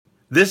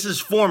This is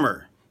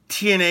former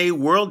TNA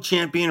World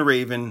Champion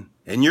Raven,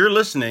 and you're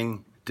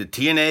listening to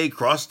TNA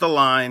Cross the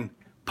Line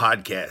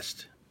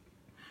podcast.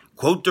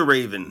 Quote the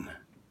Raven,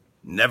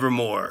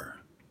 nevermore.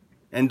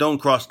 And don't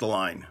cross the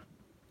line.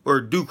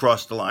 Or do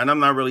cross the line. I'm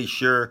not really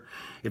sure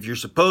if you're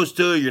supposed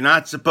to, you're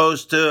not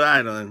supposed to.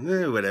 I don't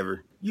know.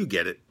 Whatever. You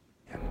get it.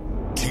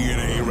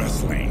 TNA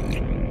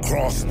Wrestling.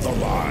 Cross the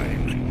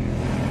Line.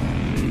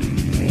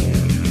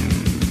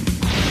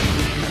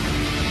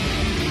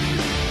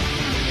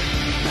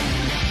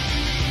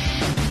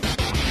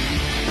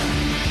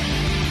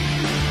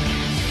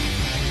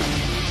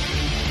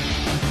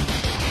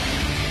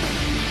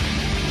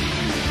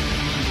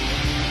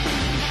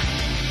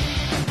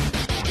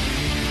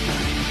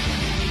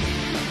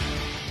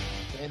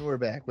 We're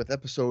back with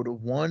episode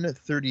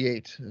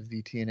 138 of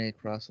the TNA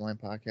Cross the Line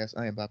podcast.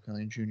 I am Bob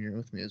Kelly Jr.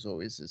 With me, as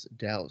always, is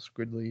Dallas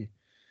Gridley.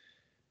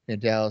 In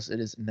Dallas, it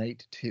is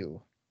night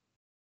 2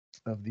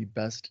 of the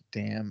Best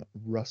Damn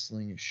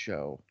Wrestling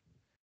Show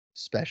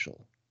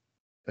special,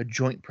 a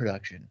joint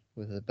production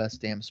with the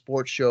Best Damn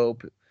Sports Show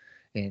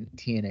and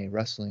TNA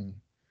Wrestling.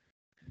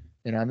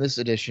 And on this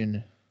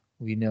edition,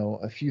 we know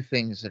a few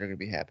things that are going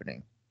to be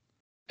happening.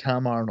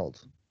 Tom Arnold,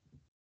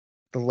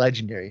 the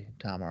legendary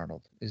Tom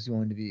Arnold, is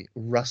going to be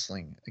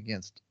wrestling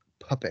against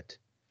Puppet.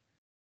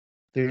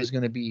 There is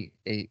going to be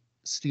a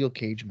steel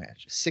cage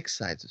match, 6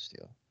 sides of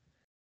steel,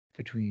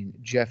 between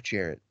Jeff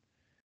Jarrett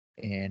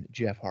and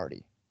Jeff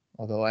Hardy,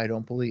 although I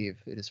don't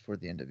believe it is for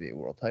the NWA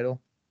World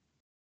title.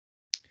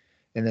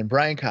 And then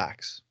Brian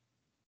Cox,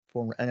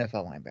 former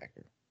NFL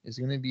linebacker, is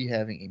going to be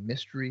having a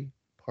mystery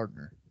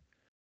partner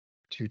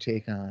to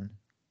take on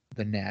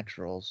the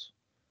Naturals,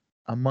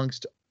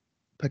 amongst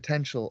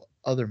potential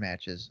other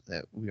matches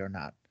that we are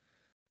not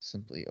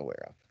simply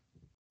aware of.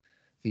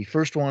 The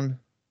first one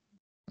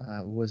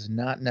was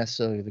not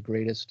necessarily the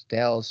greatest.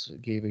 Dallas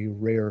gave a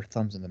rare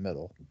thumbs in the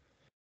middle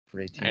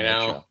for a team. I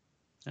know.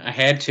 Show. I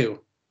had to.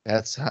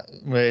 That's how,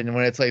 when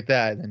it's like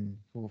that, then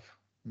it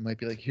might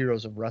be like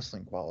Heroes of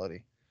Wrestling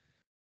quality.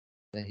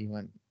 That he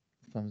went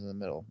thumbs in the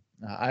middle.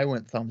 I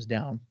went thumbs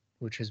down,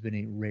 which has been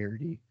a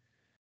rarity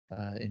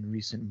in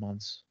recent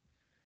months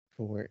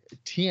for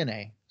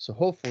TNA. So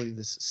hopefully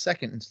this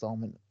second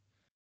installment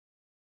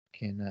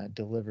can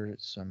deliver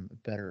some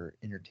better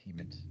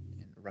entertainment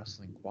and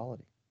wrestling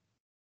quality.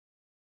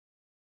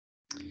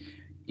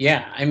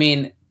 Yeah, I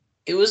mean,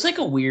 it was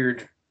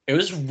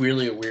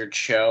really a weird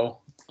show.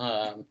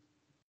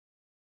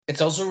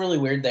 It's also really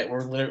weird that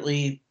we're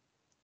literally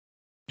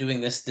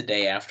doing this the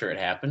day after it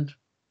happened.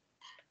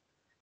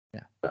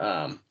 Yeah.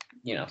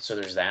 So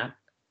there's that.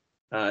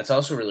 It's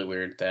also really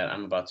weird that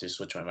I'm about to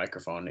switch my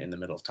microphone in the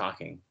middle of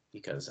talking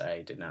because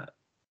I did not.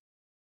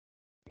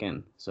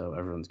 Again, so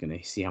everyone's going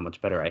to see how much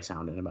better I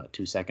sound in about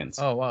 2 seconds.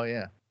 Oh, wow,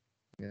 yeah.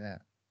 Look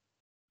at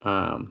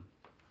that.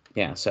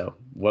 Yeah, so,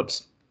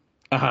 whoops.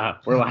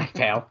 We're live,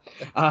 pal.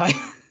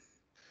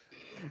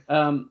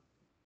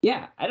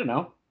 Yeah, I don't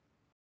know.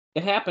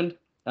 It happened.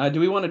 Do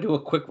we want to do a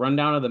quick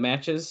rundown of the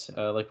matches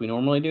like we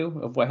normally do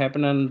of what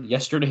happened on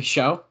yesterday's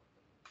show?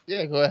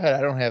 Yeah, go ahead.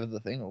 I don't have the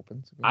thing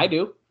open. So I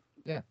do.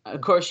 Yeah. Of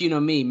course, you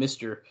know me,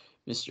 Mr.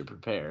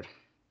 Prepared.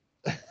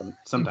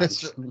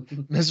 Sometimes.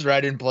 Mr.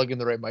 I didn't plug in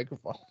the right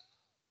microphone.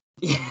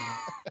 Yeah.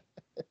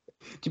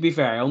 To be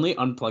fair, I only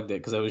unplugged it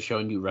because I was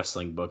showing you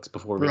wrestling books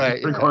before we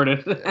right,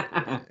 recorded.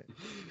 Yeah.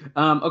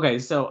 Okay,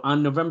 so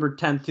on November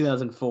 10th,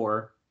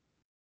 2004,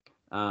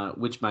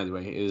 which, by the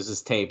way,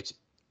 is taped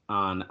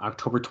on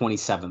October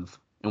 27th,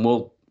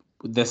 and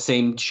the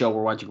same show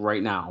we're watching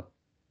right now,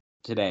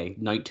 today,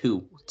 night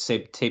 2,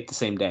 taped the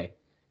same day.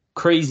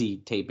 Crazy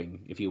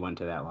taping if you went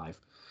to that live.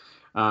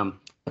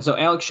 So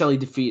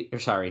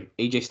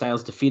AJ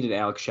Styles defeated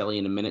Alex Shelley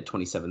in 1 minute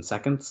 27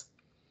 seconds.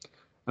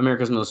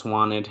 America's Most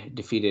Wanted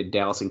defeated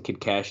Dallas and Kid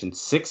Cash in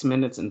 6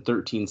 minutes and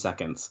 13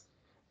 seconds.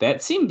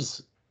 That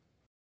seems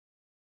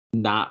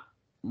not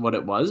what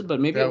it was,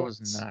 but maybe that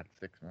was not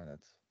 6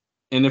 minutes.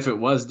 And if it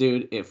was,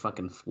 dude, it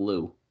fucking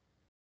flew.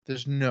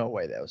 There's no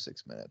way that was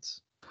 6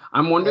 minutes.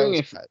 I'm wondering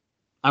if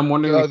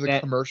the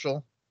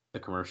commercial. The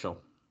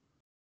commercial.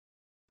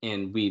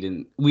 And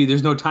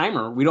there's no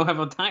timer. We don't have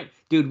a time.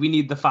 Dude, we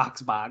need the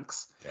Fox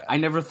box. Yeah. I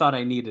never thought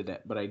I needed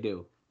it, but I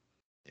do.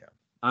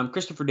 Yeah.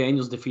 Christopher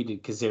Daniels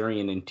defeated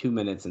Kazarian in 2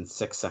 minutes and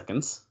 6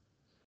 seconds.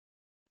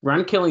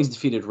 Ron Killings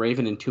defeated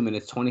Raven in 2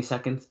 minutes, 20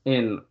 seconds.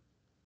 And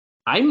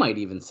I might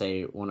even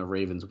say one of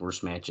Raven's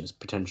worst matches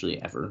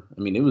potentially ever.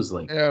 I mean, it was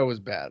like... Yeah, it was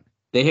bad.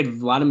 They had a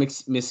lot of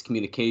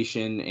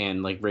miscommunication,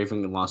 and like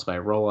Raven lost by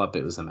a roll-up.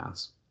 It was a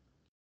mess.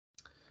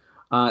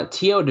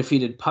 Tio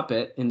defeated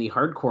Puppet in the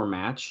hardcore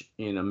match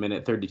in 1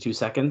 minute 32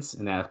 seconds,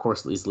 and that, of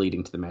course, is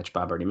leading to the match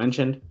Bob already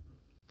mentioned.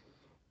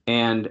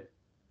 And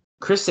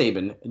Chris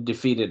Sabin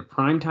defeated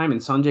Primetime and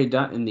Sanjay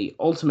Dutt in the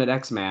Ultimate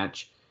X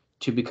match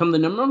to become the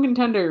number 1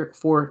 contender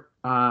for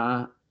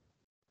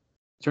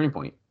Turning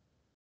Point.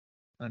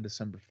 On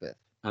December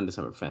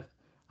 5th.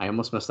 I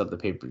almost messed up the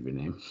pay-per-view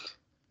name.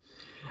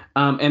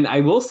 And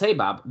I will say,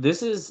 Bob,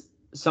 this is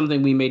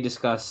something we may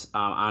discuss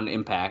on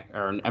Impact,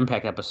 or an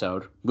Impact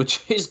episode,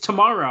 which is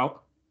tomorrow.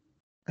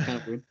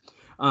 Kind of weird.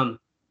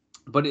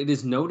 But it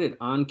is noted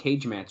on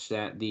Cage Match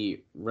that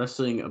the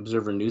Wrestling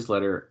Observer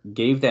newsletter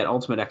gave that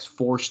Ultimate X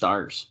 4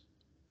 stars.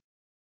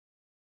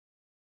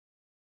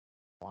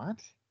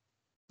 What?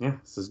 Yeah,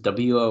 this is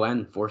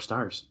WON 4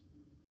 stars.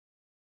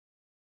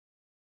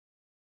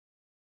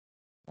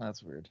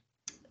 That's weird.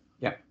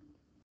 Yeah.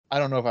 I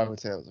don't know if I would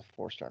say that was a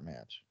 4-star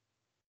match.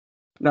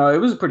 No, it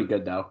was pretty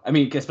good though. I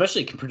mean,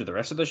 especially compared to the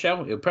rest of the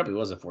show, it probably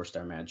was a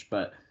 4-star match,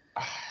 but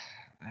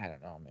I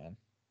don't know, man.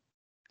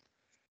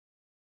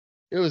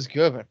 It was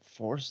good, but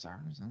 4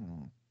 stars? I don't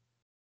know.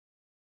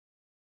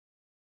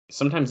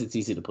 Sometimes it's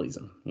easy to please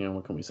them. You know,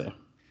 what can we say?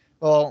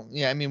 Well,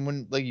 yeah, I mean,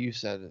 when, like you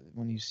said,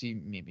 when you see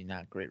maybe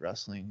not great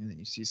wrestling and then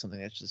you see something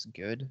that's just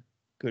good,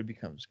 good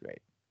becomes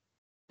great.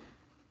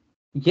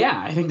 Yeah,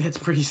 I think that's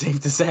pretty safe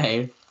to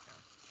say.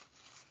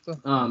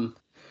 So,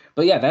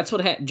 But yeah, that's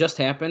what just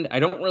happened. I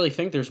don't really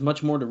think there's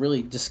much more to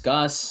really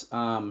discuss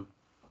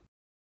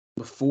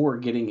before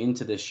getting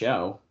into this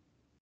show.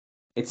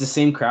 It's the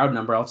same crowd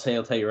number. I'll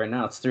tell you right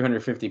now. It's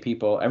 350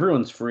 people.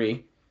 Everyone's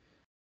free.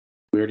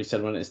 We already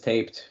said when it's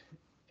taped.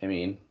 I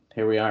mean,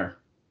 here we are.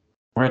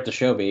 We're at the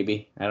show,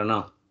 baby. I don't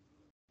know.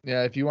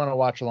 yeah, if you want to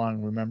watch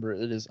along, remember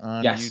it is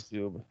on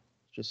YouTube.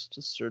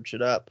 Just search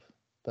it up.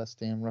 Best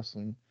Damn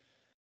Wrestling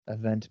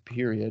Event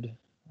period.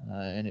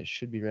 And it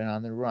should be right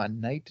on there. We're on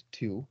night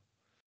 2.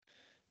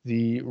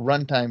 The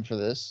runtime for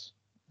this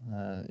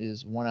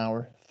is 1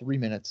 hour, 3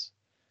 minutes,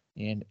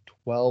 and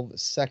 12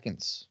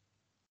 seconds.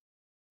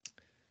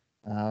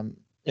 And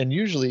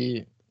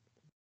usually,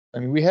 I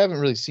mean, we haven't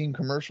really seen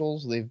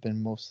commercials. They've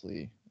been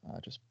mostly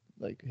just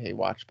like, hey,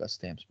 watch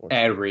Best Damn Sports.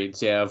 Ad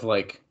reads, yeah, of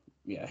like,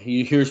 yeah,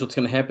 here's what's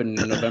going to happen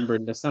in November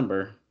and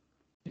December.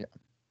 Yeah.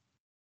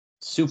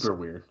 Super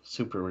weird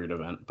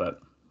event,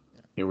 but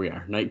here we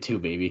are. Night 2,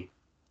 baby.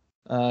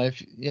 So I'm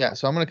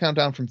going to count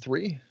down from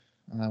 3.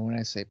 When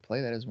I say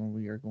play, that is when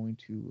we are going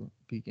to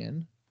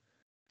begin.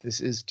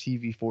 This is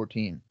TV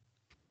 14.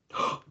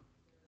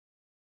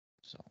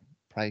 So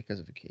probably because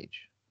of a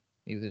cage.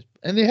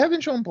 And they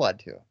haven't shown blood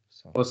too.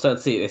 So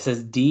let's see. It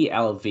says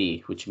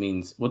DLV, which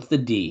means what's the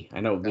D? I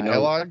know we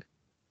dialogue. Know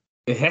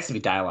it has to be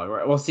dialogue,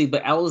 right? Well, see,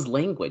 but L is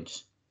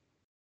language.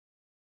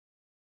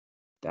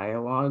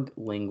 Dialogue,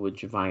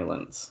 language,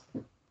 violence.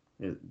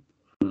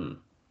 Hold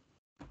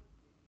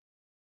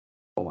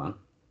on.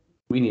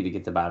 We need to get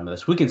to the bottom of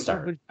this. We can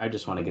start. I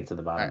just want to get to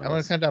the bottom. All right, I'm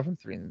going to count down from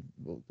 3 and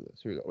we'll do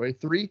this. Here we go. Ready?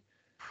 3,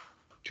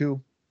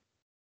 2,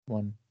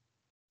 1,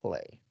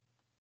 play.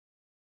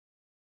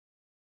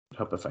 I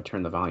hope if I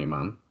turn the volume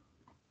on.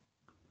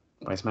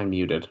 Why is mine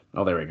muted?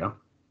 Oh, there we go.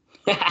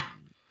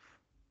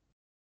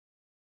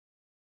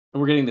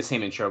 We're getting the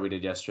same intro we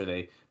did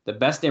yesterday. The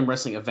Best Damn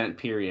Wrestling Event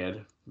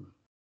period.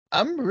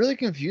 I'm really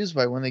confused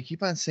by when they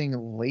keep on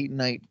saying late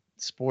night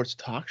sports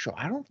talk show.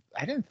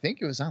 I didn't think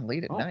it was on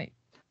late at night.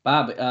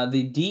 Bob,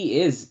 the D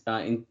is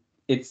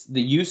it's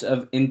the use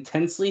of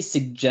intensely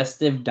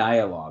suggestive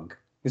dialogue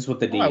is what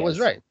the D is. I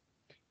was right.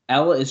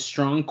 L is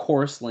strong,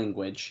 coarse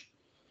language.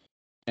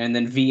 And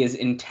then V is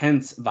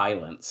intense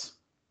violence.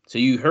 So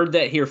you heard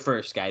that here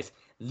first, guys.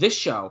 This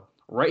show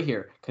right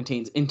here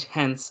contains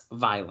intense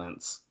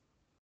violence.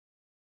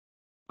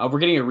 We're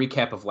getting a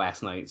recap of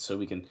last night so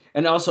we can...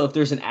 And also, if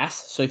there's an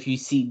S, so if you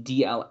see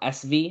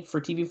DLSV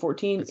for TV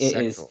 14, it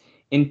is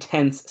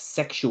intense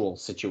sexual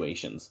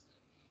situations.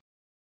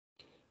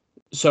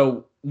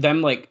 So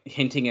them, like,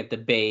 hinting at the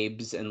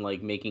babes and,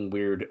 like, making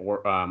weird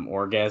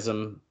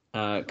orgasm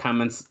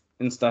comments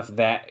and stuff,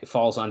 that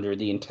falls under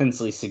the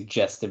intensely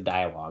suggestive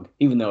dialogue,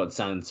 even though it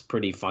sounds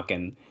pretty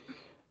fucking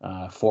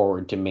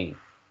forward to me.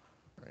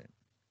 Right.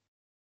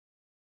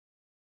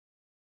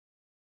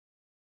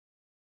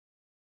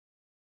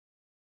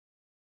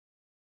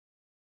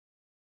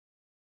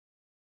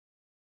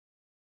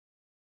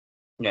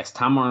 Yes,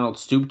 Tom Arnold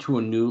stooped to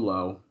a new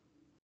low.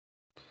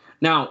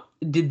 Now,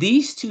 did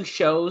these two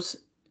shows,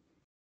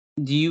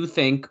 do you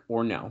think,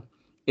 or no,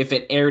 if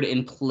it aired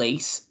in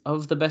place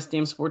of the Best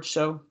Damn Sports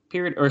Show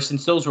period, or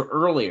since those were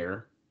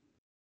earlier,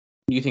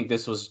 do you think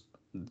this was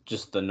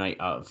just the night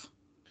of?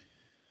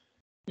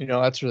 You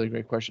know, that's a really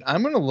great question.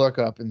 I'm going to look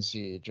up and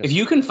see. If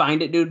you can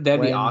find it, dude,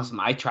 that'd be awesome.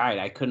 I tried.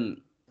 I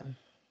couldn't.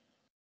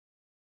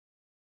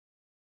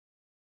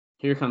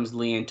 Here comes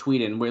Leanne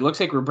tweeting. Where it looks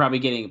like we're probably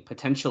getting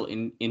potential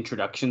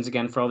introductions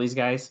again for all these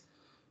guys.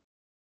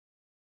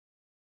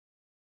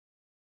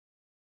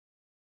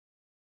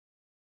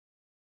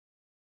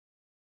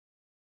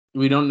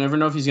 We don't never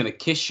know if he's going to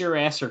kiss your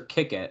ass or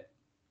kick it.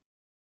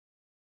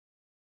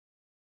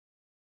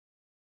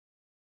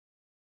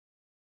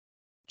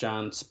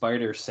 John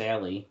Spider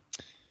Sally.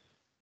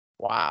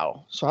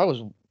 Wow.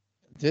 So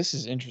this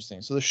is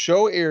interesting. So the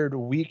show aired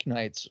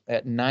weeknights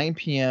at 9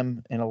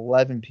 p.m. and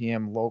 11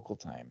 p.m. local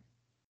time.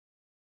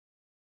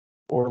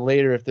 Or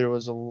later if there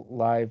was a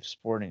live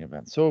sporting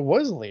event. So it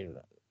was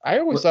later. I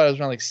always thought it was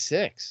around like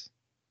 6.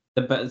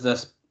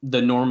 The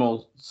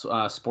normal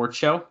sports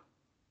show?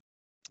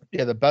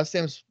 Yeah, the Best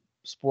Damn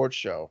Sports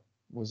Show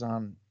was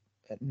on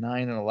at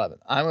 9 and 11.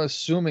 I'm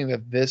assuming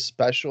that this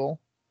special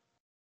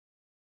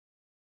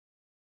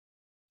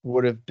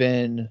would have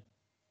been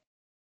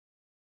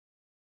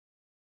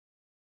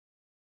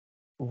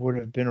would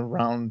have been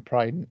around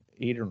probably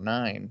 8 or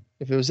 9.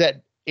 If it was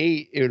at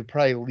 8, it would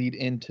probably lead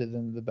into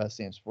the Best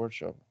Damn Sports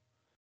Show.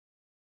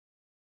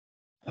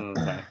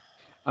 Okay.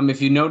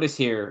 If you notice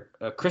here,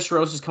 Chris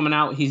Rose is coming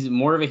out. He's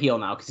more of a heel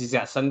now because he's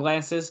got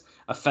sunglasses,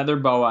 a feather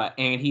boa,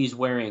 and he's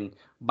wearing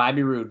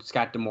Bobby Roode,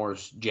 Scott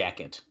D'Amore's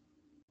jacket.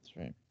 That's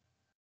right.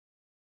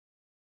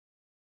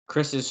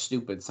 Chris's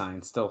stupid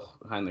sign still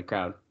behind the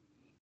crowd.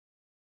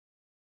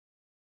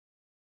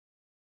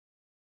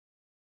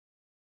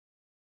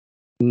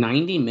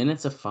 $90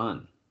 minutes of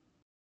fun.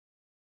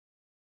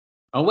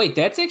 Oh, wait,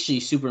 that's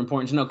actually super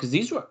important to know because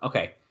these were...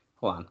 Okay,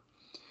 hold on.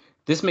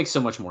 This makes so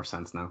much more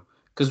sense now.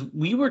 Because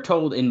we were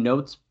told in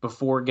notes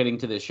before getting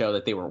to the show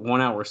that they were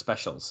 1-hour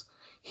specials.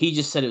 He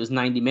just said it was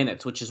 90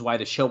 minutes, which is why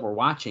the show we're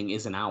watching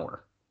is an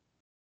hour.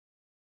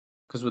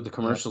 Because with the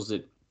commercials,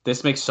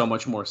 this makes so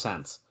much more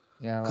sense.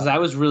 Yeah. Because I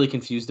was really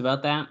confused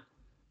about that.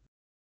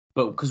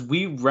 But because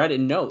we read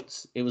in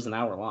notes, it was an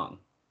hour long.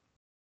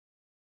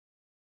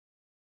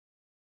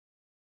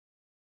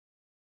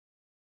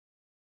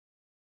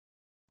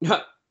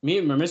 Me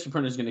and my mystery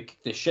partner is going to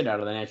kick the shit out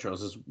of the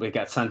Naturals as it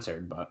got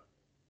censored, but...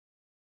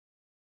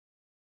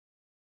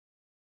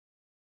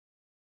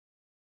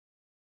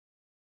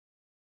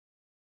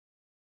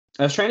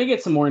 I was trying to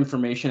get some more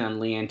information on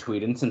Leanne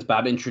Tweeden since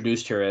Bob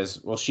introduced her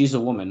as, well, she's a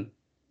woman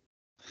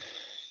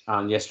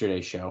on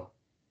yesterday's show.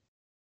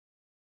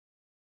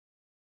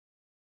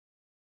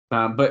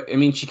 But, I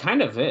mean, she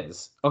kind of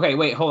is. Okay,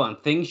 wait, hold on.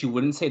 Things you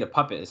wouldn't say to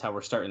Puppet is how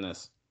we're starting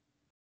this.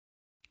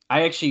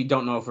 I actually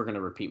don't know if we're going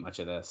to repeat much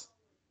of this.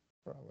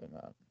 Probably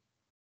not.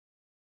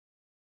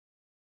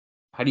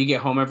 How do you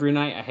get home every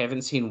night? I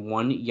haven't seen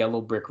one yellow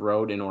brick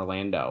road in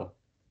Orlando.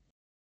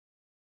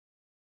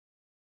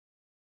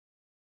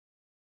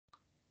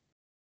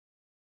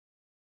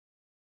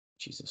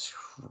 Jesus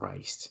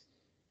Christ.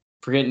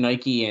 Forget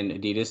Nike and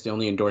Adidas. The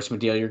only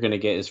endorsement deal you're going to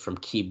get is from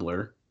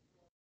Keebler.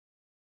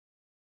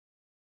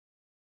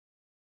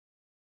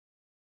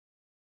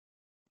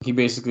 He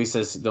basically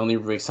says the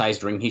only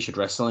sized ring he should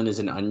wrestle in is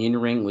an onion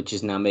ring, which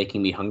is now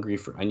making me hungry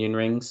for onion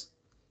rings.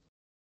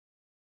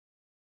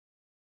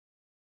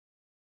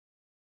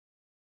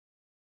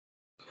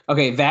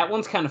 Okay, that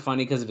one's kind of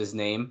funny because of his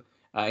name.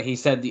 He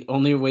said the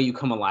only way you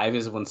come alive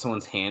is when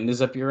someone's hand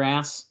is up your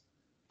ass.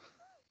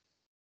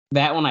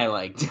 That one I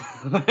liked.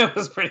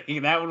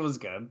 That one was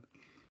good.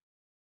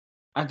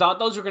 I thought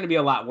those were going to be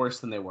a lot worse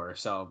than they were,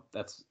 so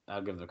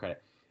I'll give them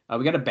credit.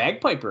 We got a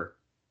bagpiper.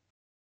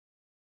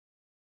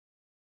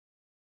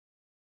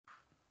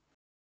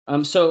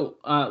 So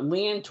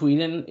Leanne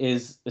Tweeden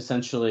is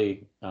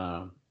essentially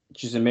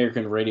she's an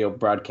American radio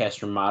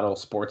broadcaster, model,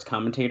 sports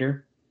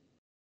commentator.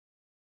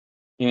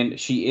 And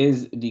she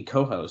is the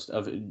co-host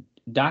of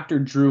Dr.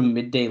 Drew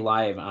Midday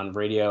Live on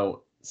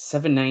Radio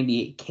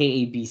 798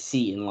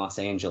 KABC in Los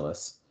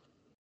Angeles.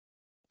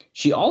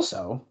 She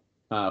also,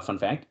 fun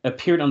fact,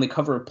 appeared on the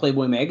cover of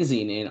Playboy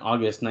magazine in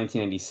August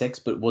 1996,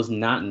 but was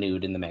not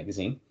nude in the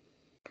magazine.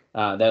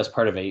 That was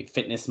part of a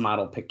fitness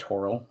model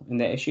pictorial in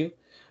that issue.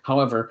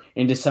 However,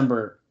 in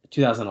December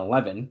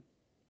 2011,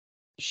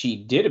 she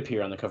did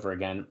appear on the cover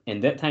again,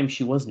 and that time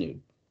she was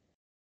nude.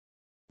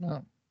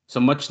 No. So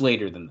much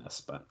later than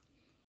this, but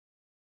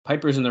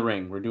Piper's in the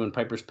ring. We're doing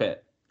Piper's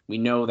Pit. We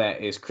know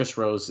that is Chris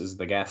Rose is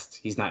the guest.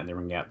 He's not in the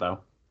ring yet, though.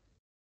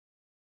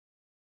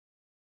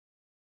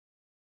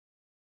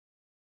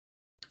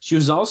 She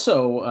was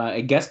also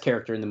a guest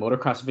character in the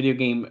motocross video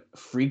game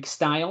Freak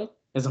Style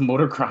as a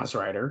motocross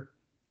rider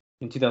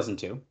in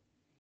 2002.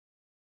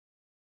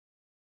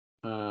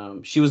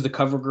 She was the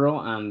cover girl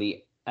on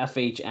the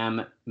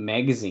FHM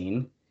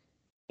magazine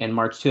in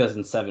March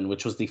 2007,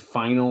 which was the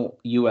final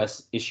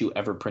U.S. issue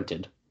ever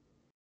printed.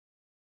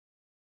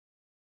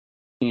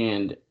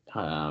 And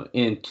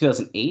in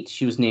 2008,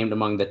 she was named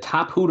among the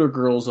top Hooter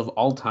girls of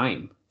all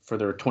time for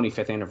their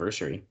 25th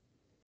anniversary.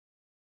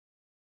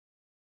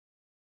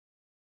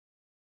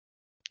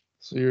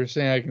 So you're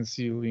saying I can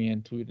see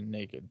Leanne Tweeden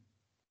naked?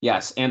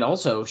 Yes, and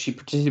also she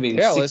participated in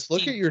Yeah, let's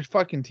look at your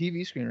fucking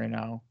TV screen right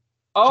now.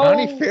 Oh!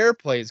 Johnny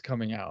Fairplay is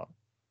coming out.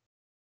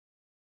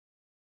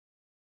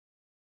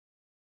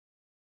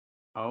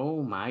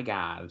 Oh my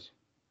God.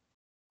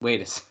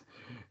 Wait a second.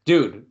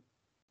 Dude,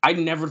 I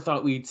never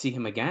thought we'd see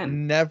him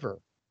again. Never.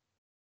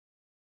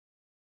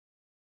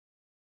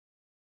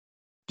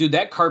 Dude,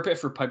 that carpet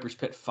for Piper's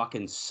Pit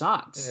fucking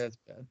sucks. Yeah, it's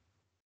bad.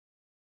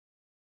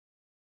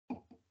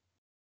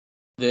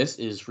 This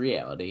is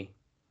reality.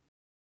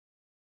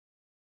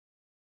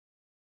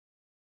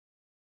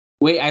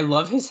 Wait, I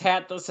love his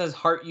hat that says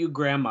 "Heart You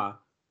Grandma."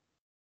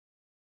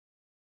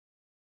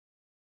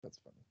 That's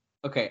funny.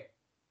 Okay,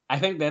 I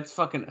think that's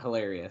fucking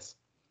hilarious.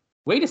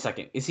 Wait a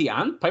second, is he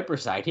on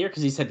Piper's side here?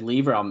 Because he said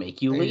leave or I'll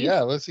make you leave?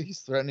 Yeah, let's see. He's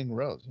threatening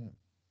Rose. Yeah.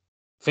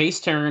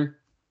 Face turn.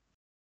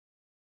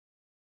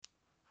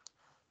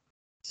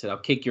 He said, I'll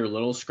kick your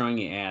little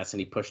scrawny ass, and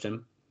he pushed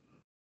him.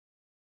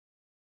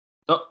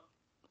 Oh,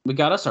 we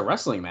got us a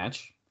wrestling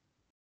match.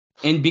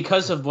 And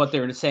because of what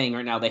they're saying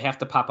right now, they have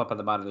to pop up at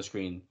the bottom of the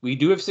screen. We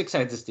do have 6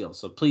 sides of steel,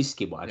 so please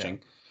keep watching.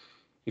 Yeah.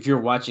 If you're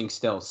watching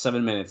still,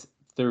 7 minutes,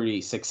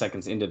 36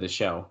 seconds into the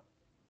show.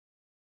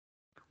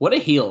 What a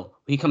heel.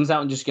 He comes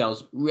out and just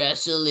yells,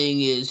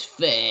 "Wrestling is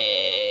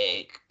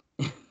fake."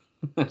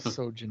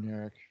 So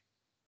generic.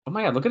 Oh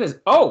my God, look at this.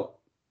 Oh!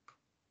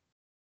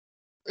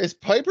 Is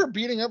Piper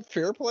beating up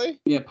Fairplay?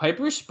 Yeah,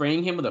 Piper's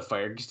spraying him with a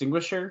fire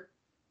extinguisher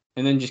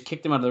and then just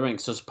kicked him out of the ring.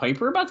 So is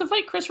Piper about to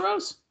fight Chris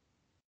Rose?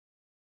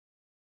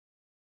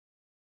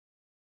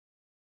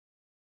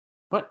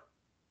 What?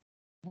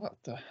 What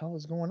the hell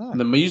is going on?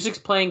 The music's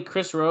playing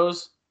Chris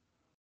Rose.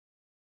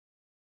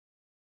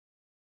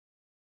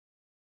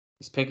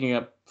 He's picking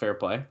up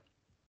Fairplay.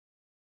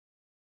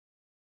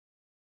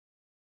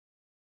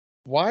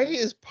 Why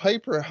is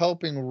Piper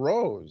helping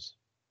Rose?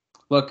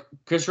 Look,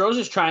 Chris Rose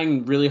is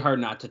trying really hard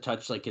not to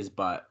touch like his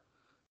butt.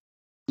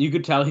 You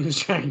could tell he was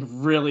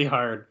trying really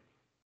hard.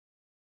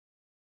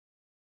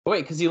 Oh,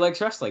 wait, because he likes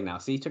wrestling now.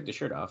 See, he took the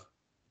shirt off.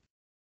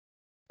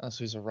 Oh,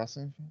 so he's a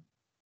wrestling fan?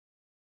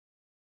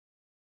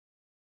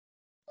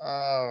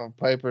 Oh,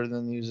 Piper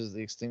then uses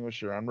the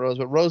extinguisher on Rose,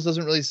 but Rose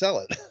doesn't really sell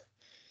it.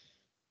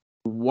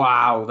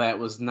 Wow, that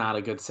was not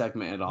a good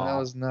segment at all. That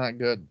was not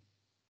good.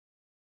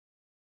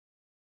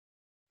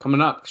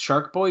 Coming up,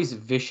 Shark Boy's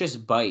Vicious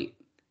Bite.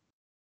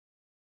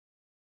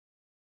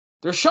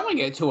 They're showing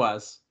it to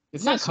us.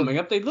 It's not coming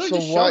up. They literally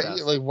just showed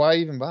us. Why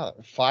even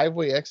bother?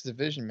 5-way X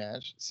Division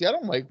match. See, I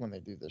don't like when they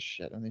do this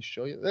shit and they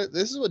show you.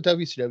 This is what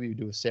WCW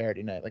do a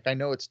Saturday night. Like, I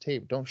know it's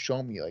taped. Don't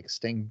show me like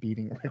Sting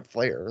beating Ric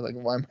Flair. Like,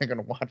 why am I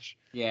gonna watch?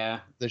 Yeah.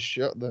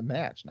 The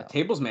match now. A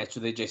tables match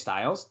with AJ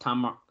Styles,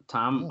 Tom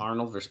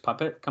Arnold versus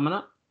Puppet coming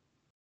up.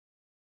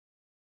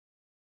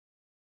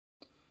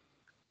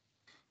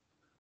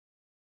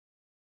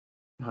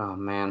 Oh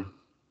man,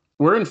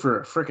 we're in for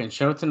a freaking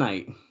show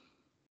tonight.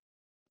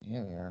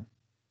 Yeah, we are.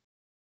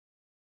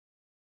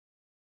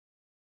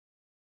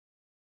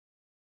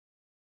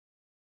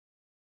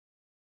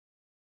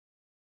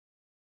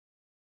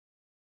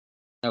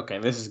 Okay,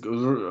 this is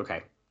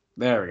okay.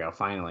 There we go.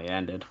 Finally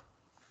ended.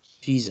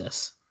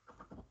 Jesus.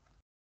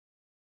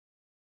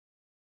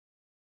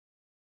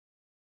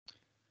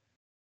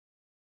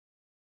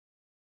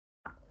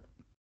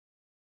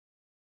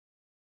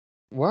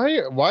 Why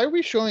are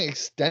we showing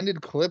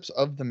extended clips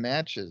of the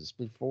matches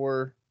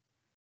before?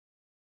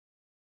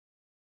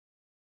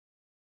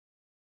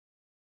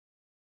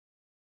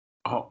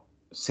 Oh,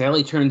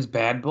 Sally turns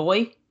bad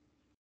boy.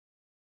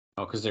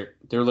 Oh, because they're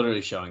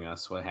literally showing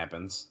us what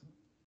happens.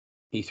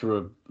 He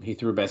threw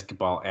a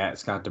basketball at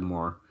Scott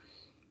D'Amore,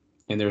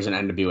 and there's an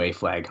NWA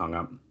flag hung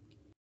up.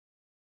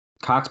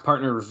 Cox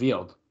partner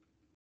revealed.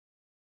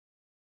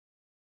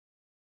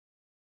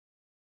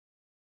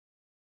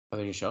 Oh,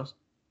 there he shows.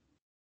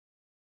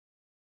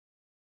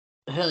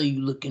 The hell are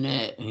you looking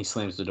at? And he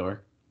slams the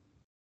door.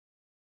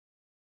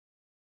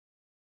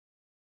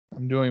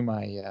 I'm doing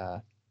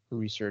my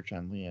research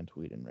on Leanne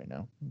Tweeden right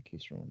now, in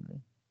case you're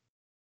wondering.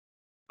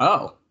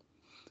 Oh,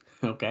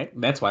 okay.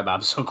 That's why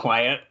Bob's so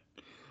quiet.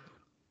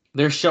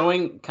 They're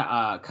showing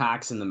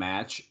Cox in the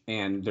match,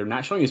 and they're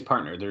not showing his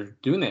partner. They're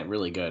doing that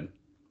really good.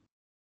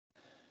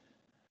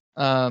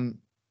 I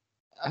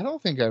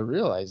don't think I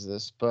realized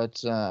this, but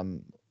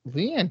Leanne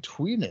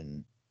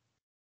Tweeden,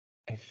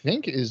 I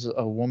think, is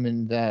a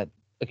woman that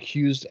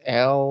accused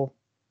Al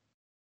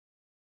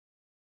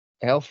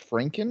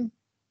Franken.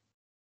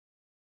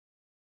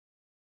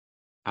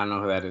 I don't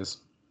know who that is.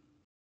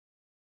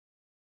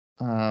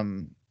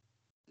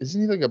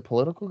 Isn't he like a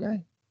political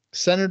guy?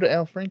 Senator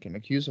Al Franken,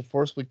 accused of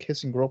forcibly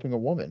kissing, groping a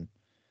woman.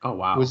 Oh,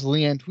 wow. Was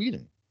Leanne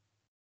Tweeden.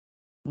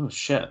 Oh,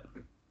 shit.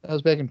 That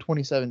was back in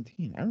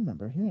 2017. I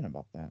remember hearing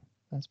about that.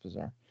 That's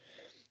bizarre.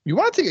 You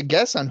want to take a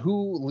guess on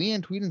who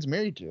Leanne Tweeden's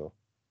married to?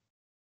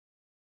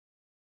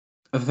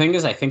 The thing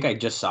is, I think I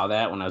just saw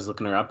that when I was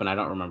looking her up, and I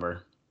don't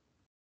remember.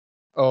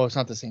 Oh, it's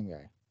not the same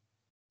guy.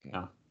 Okay.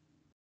 No.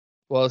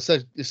 Well, it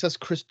says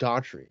Chris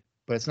Daughtry,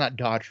 but it's not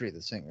Daughtry,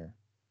 the singer.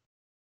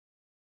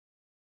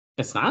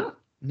 It's not?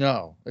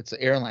 No, it's an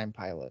airline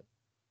pilot.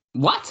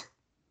 What?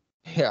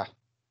 Yeah.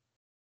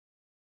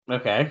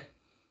 Okay.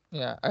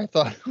 Yeah, I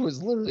thought it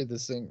was literally the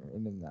singer,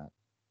 and then that.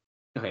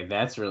 Okay,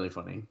 that's really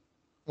funny.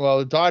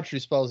 Well, Daughtry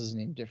spells his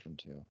name different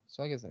too,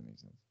 so I guess that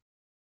makes sense.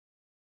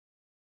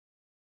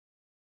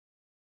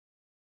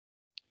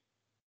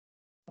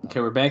 Okay,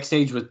 we're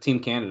backstage with Team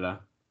Canada.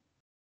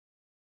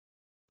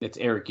 It's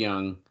Eric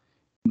Young,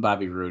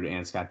 Bobby Roode,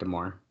 and Scott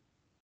D'Amore.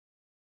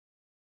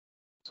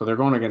 So they're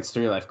going against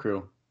 3 Life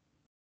Crew.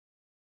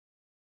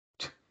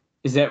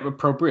 Is that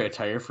appropriate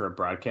attire for a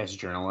broadcast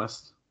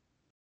journalist?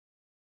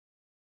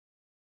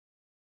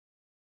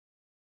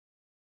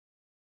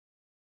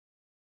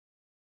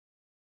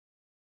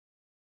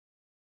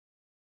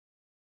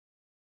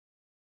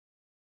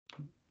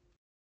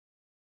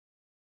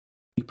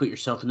 You put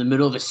yourself in the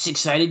middle of a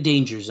 6-sided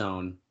danger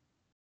zone.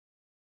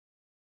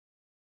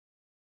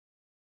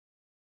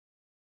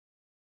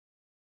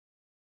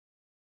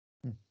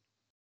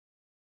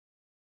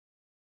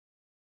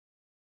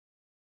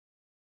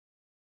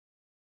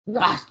 They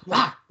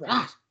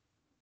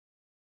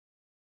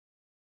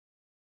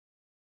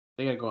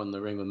gotta go in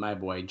the ring with my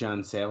boy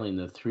John Sally and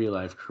the 3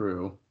 Life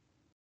Crew.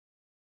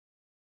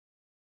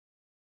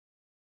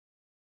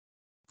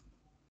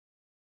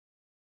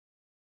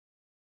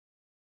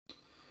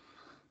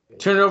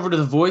 Turn it over to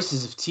the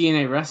voices of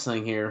TNA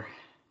Wrestling here.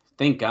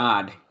 Thank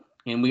God.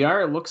 And we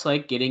are, it looks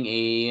like, getting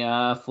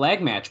a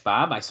flag match,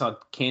 Bob. I saw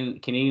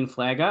Canadian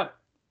flag up.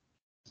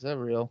 Is that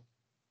real?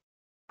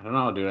 I don't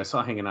know, dude. I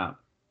saw it hanging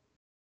up.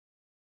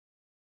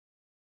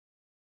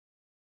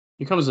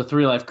 Here comes the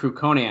 3 Life Crew: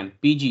 Conan,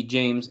 BG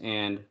James,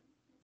 and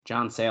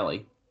John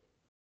Sally.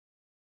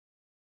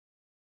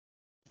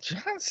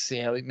 John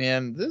Sally,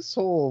 man, this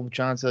whole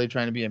John Sally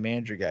trying to be a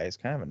manager guy is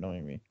kind of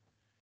annoying me.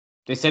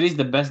 They said he's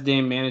the best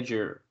damn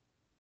manager.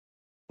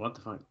 What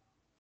the fuck?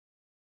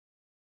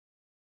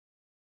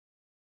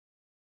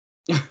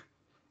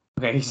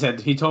 Okay,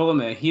 he told them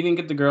that he didn't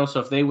get the girl, so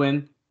if they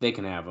win, they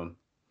can have him.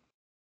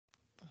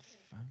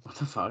 What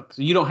the fuck?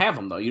 So you don't have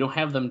them though. You don't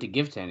have them to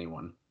give to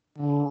anyone.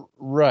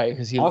 Right,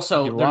 because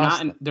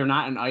they're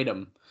not an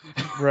item.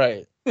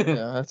 Right.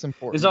 Yeah, that's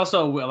important. There's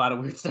also a lot of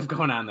weird stuff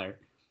going on there.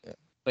 Yeah.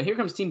 But here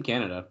comes Team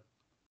Canada.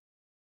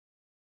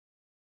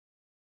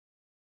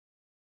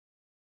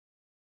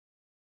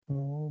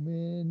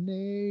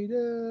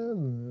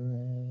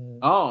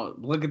 Oh,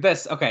 look at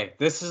this. Okay,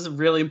 this is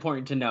really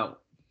important to note.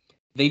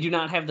 They do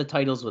not have the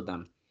titles with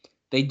them.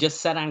 They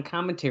just said on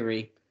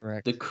commentary,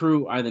 Correct. The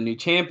Crew are the new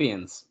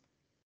champions.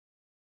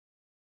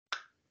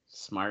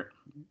 Smart.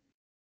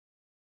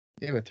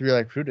 Yeah, but 3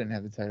 Life Crew didn't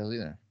have the title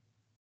either.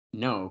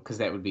 No, because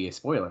that would be a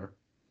spoiler.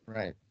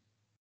 Right.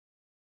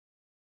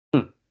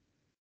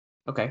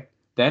 Okay,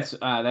 that's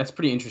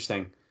pretty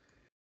interesting.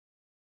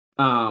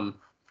 The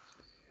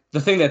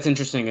thing that's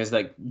interesting is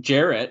like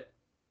Jarrett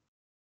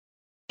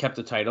kept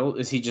the title.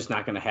 Is he just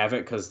not going to have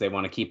it because they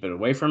want to keep it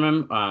away from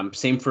him?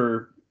 Same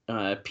for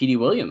Petey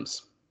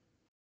Williams.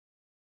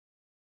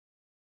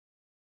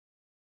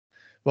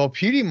 Well,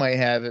 Petey might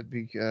have it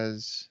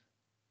because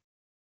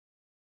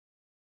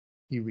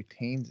he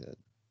retains it.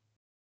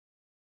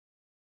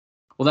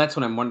 Well, that's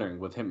what I'm wondering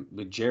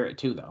with Jarrett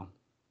too, though.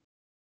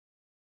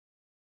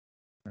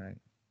 Right.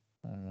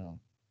 I don't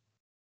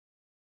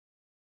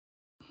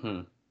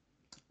know.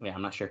 Yeah,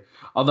 I'm not sure.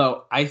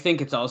 Although I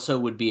think it's also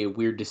would be a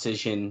weird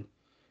decision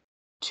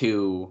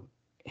to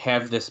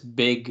have this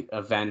big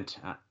event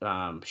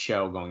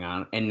show going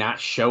on and not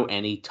show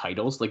any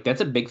titles. Like that's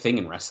a big thing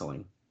in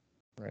wrestling.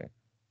 Right.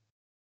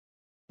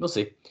 We'll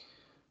see.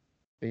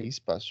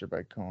 Facebuster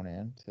by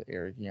Conan to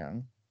Eric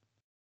Young.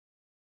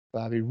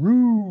 Bobby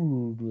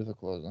Roode with a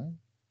clothesline.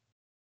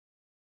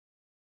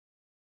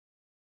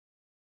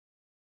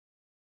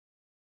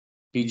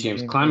 B.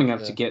 James climbing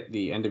up to get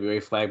the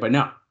NWA flag, but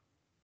no.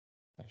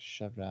 I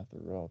shoved out the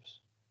ropes.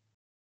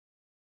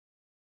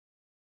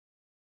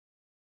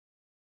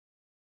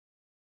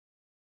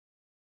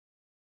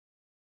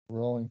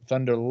 Rolling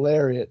Thunder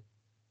Lariat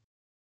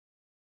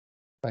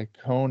by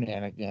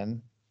Conan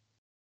again.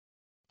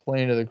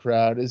 Playing to the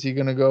crowd. Is he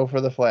going to go for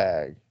the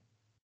flag?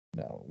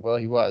 No. Well,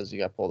 he was. He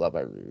got pulled out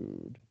by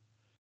Roode.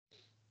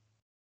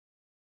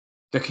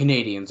 The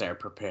Canadians are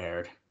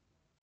prepared.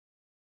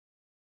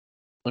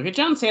 Look at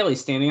John Sally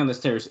standing on the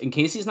stairs in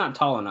case he's not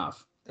tall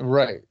enough.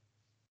 Right.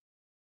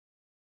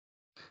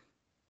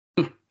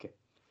 Okay.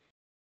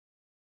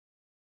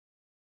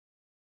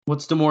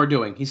 What's D'Amore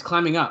doing? He's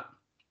climbing up.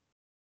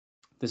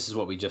 This is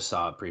what we just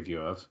saw a preview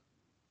of.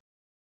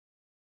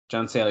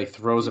 John Sally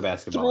throws a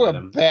basketball at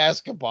him.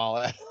 Basketball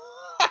at him.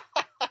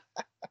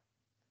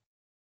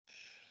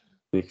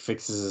 He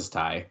fixes his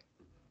tie.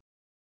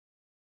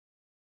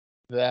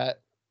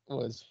 That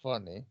was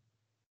funny.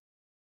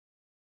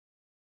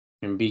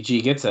 And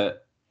BG gets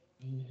it.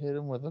 He hit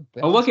him with a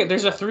basketball. Oh, look it.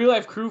 There's a 3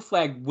 Life Crew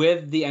flag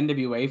with the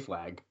NWA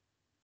flag.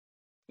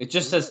 It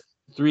just says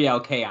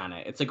 3LK on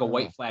it. It's like a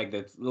white flag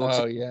that looks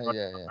like yeah.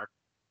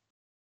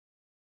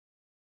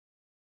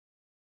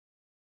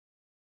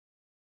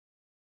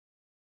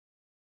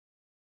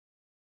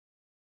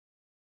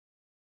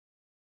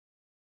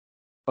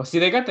 Oh, see,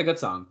 they got the good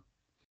song.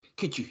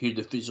 Can't you hear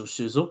the fizzle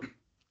sizzle?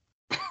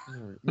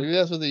 Maybe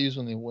that's what they use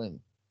when they win.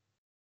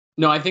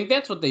 No, I think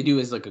that's what they do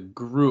is like a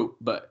group,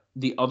 but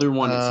the other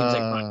one, it seems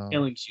like Ron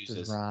Killings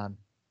uses. Ron.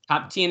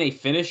 Top TNA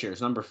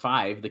finishers, number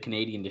 5, the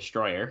Canadian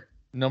Destroyer.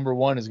 Number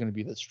 1 is going to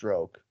be the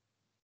Stroke.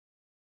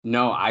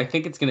 No, I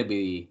think it's going to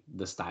be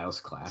the Styles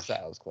Clash.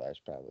 Styles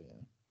Clash, probably,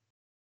 yeah.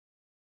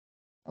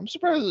 I'm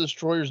surprised the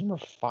Destroyer's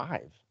number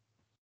 5.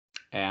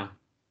 Yeah.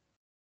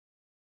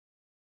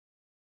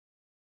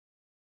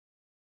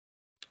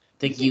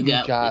 Think you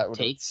got what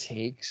it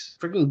takes?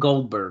 Freaking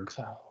Goldberg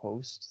to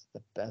host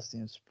the Best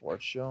Damn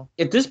Sports Show.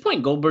 At this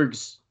point,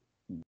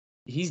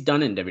 he's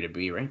done in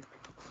WWE, right?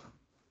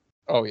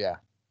 Oh yeah.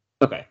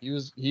 Okay. He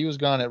was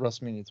gone at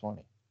WrestleMania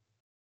 20,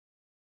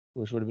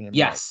 which would have been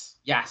yes,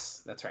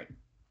 that's right.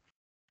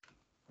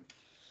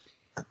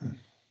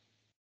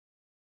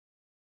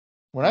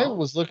 When I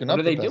was looking up, what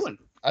are they doing?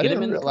 I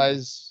didn't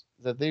realize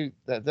that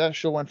that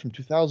show went from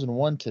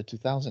 2001 to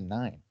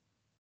 2009.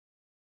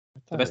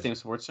 The Best Damn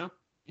Sports Show.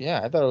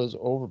 Yeah, I thought it was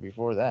over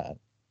before that.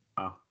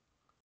 Oh.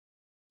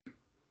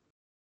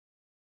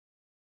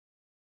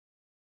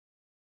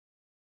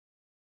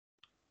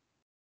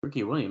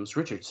 Ricky Williams,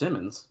 Richard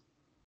Simmons.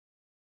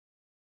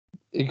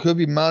 It could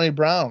be Monty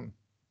Brown.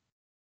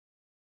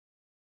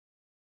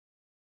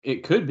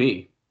 It could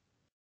be.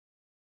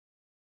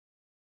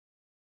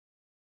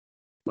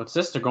 What's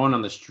this? They're going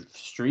on the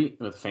street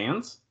with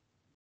fans?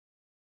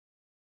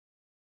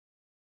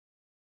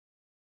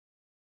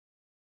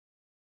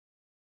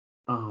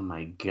 Oh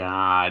my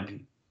God.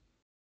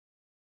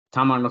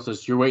 Tom Arnold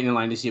says, you're waiting in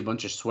line to see a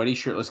bunch of sweaty,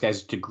 shirtless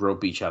guys to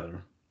grope each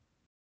other.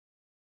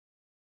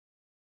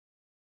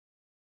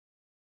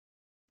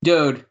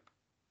 Dude.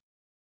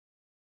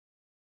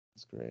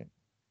 That's great.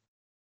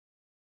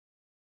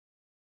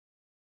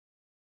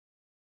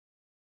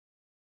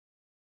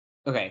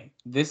 Okay,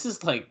 this is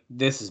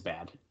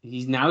bad.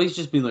 He's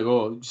just being like,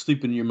 oh,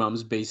 sleep in your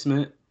mom's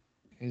basement.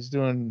 He's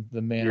doing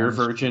the man. You're a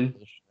virgin.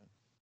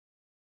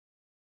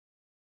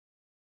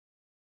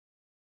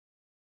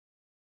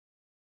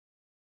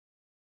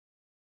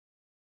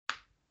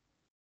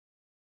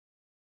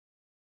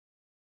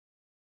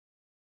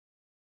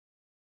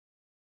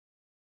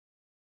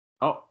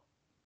 Oh.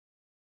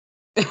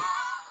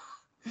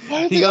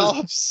 Why are they all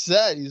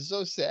upset? He's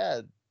so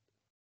sad.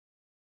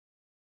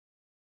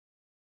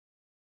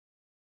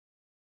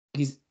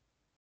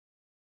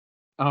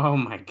 Oh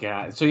my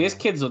God. So he has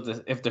kids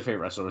with if their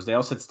favorite wrestlers. They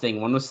all said Sting.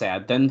 One was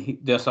sad. Then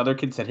this other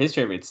kid said his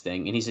favorite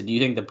Sting. And he said, do you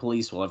think the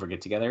Police will ever get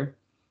together?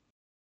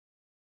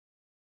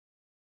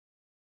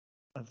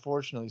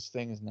 Unfortunately,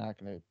 Sting is not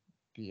going to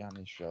be on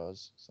these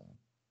shows. So.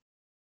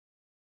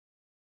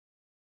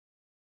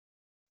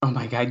 Oh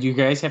my God. You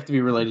guys have to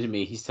be related to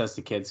me. He says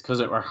to kids,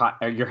 because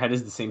your head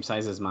is the same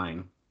size as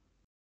mine.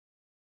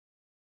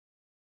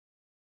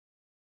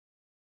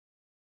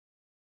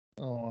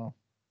 Oh, wow.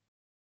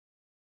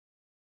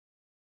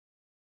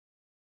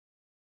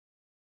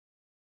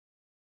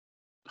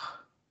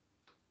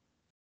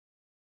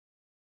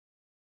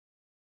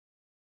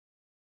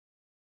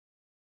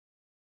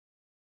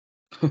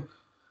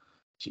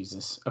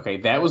 Jesus. Okay,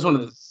 that was one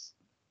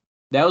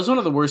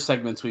of the worst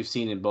segments we've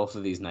seen in both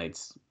of these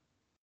nights.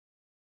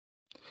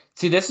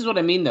 See, this is what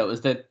I mean, though,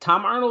 is that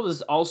Tom Arnold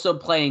is also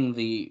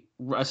playing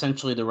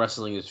essentially the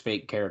wrestling is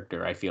fake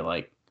character, I feel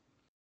like.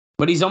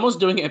 But he's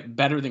almost doing it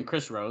better than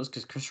Chris Rose,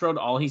 because Chris Rose,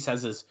 all he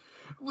says is,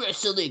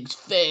 wrestling's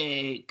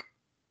fake.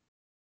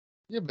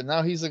 Yeah, but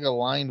now he's like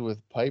aligned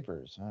with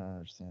Piper's. I don't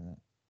understand that.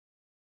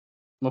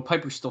 Well,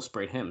 Piper still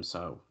sprayed him,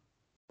 so.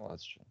 Well,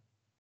 that's true.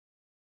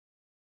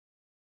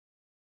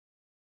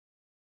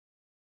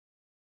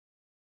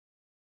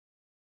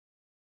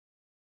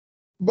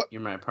 But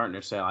you're my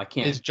partner, Sal. I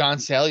can't. Is John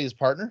Sally his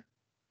partner?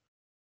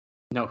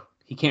 No,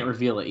 he can't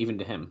reveal it even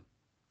to him.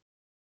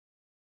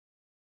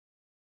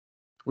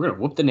 We're going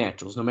to whoop the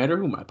Naturals no matter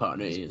who my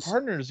partner is. His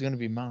partner is going to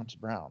be Mounts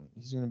Brown.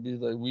 He's going to be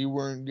like, we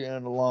weren't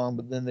getting along,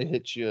 but then they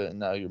hit you, and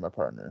now you're my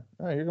partner.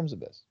 All right, here comes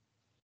Abyss.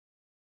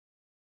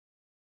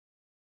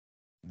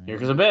 Here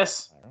comes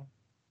Abyss.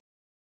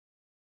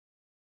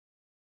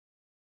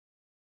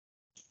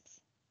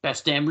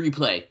 Best damn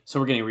replay. So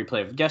we're getting a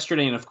replay of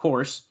yesterday, and of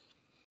course,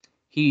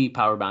 he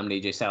powerbombed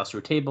AJ Styles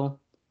through a table.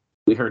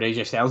 We heard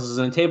AJ Styles is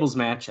in a tables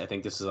match. I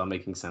think this is all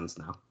making sense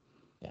now.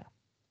 Yeah.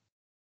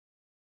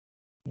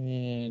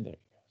 And there he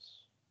goes.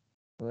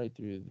 Right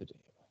through the table.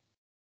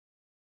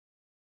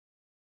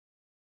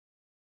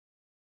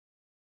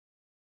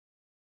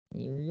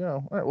 Here we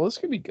go. All right, well, this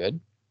could be good.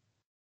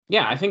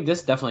 Yeah, I think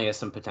this definitely has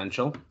some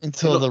potential.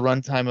 Until the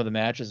runtime of the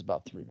match is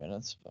about 3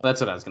 minutes. But... That's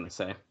what I was going to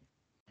say.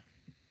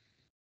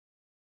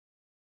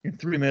 In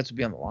 3 minutes would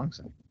be on the long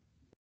side.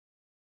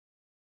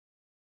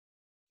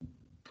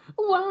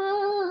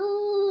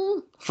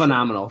 Wow.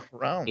 Phenomenal.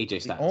 Crown.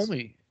 AJ Styles.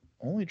 The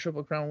only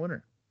Triple Crown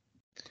winner.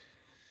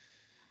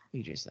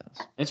 AJ Styles.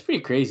 It's pretty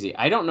crazy.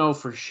 I don't know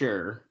for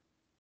sure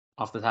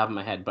off the top of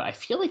my head, but I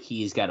feel like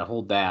he's got to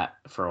hold that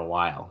for a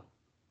while.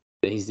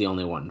 That he's the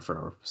only one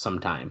for some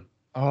time.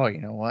 Oh,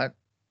 you know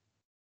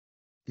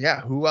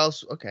Yeah, who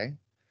else? Okay.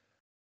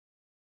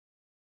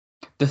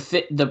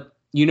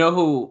 You know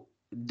who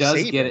does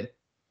Saban. get it?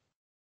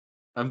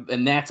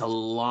 And that's a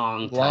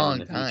long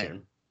time in the future.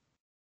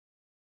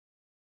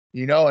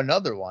 You know,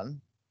 another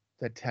one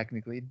that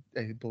technically,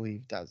 I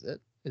believe, does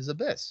it is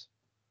Abyss.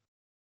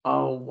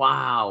 Oh,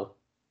 wow.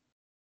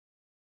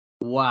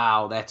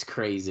 Wow, that's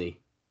crazy.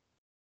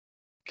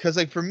 Because,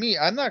 like, for me,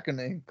 I'm not going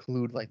to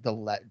include, like,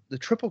 the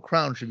Triple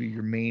Crown should be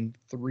your main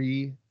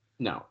three.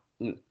 No.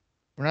 We're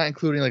not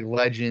including, like,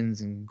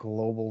 Legends and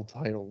Global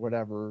title,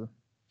 whatever.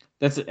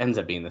 It ends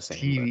up being the same.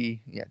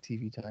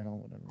 TV title,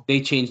 whatever. They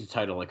changed the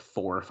title, like,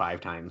 4 or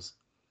 5 times.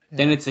 Yeah.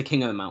 Then it's the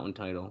King of the Mountain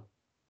title.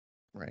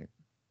 Right.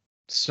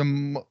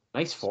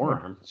 Nice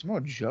forearm.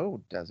 Samoa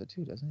Joe does it,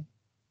 too, doesn't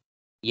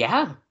he?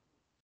 Yeah.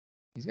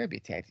 He's got to be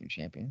a tag team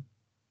champion.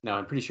 No,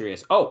 I'm pretty sure he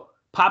is. Oh,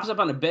 pops up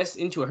on Abyss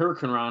into a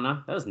Hurricane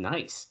Rana. That was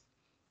nice.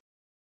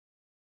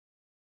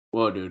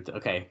 Whoa, dude.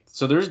 Okay.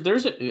 So there's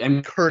I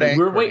mean,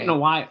 we're waiting a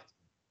while.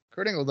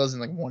 Kurt Angle does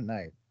in like one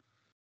night.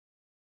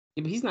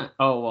 Yeah, but he's not.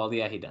 Oh, well,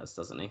 yeah, he does,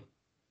 doesn't he?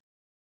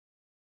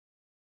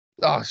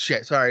 Oh,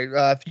 shit. Sorry.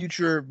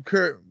 Future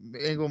Kurt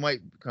Angle might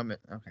come in.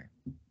 Okay.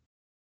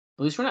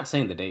 At least we're not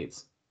saying the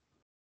dates.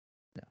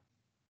 No.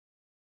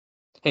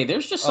 Hey,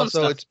 there's just some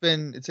stuff. It's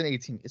been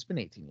 18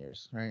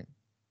 years, right?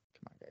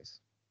 Come on, guys.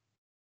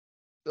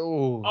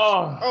 Oh.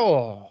 Oh.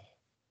 Oh.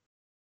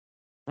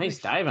 Nice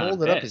He dive on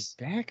folded up his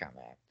Abyss. back on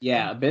that.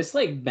 Yeah, Abyss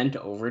like bent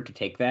over to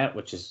take that,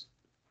 which is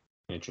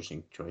an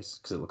interesting choice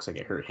because it looks like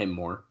it hurt him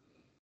more.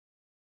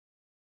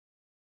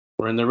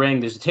 We're in the ring.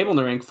 There's a table in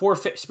the ring.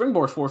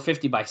 Springboard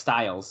 450 by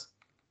Styles.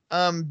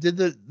 Did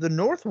the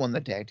North won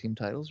the tag team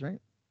titles, right?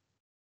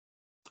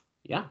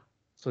 Yeah.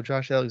 So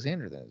Josh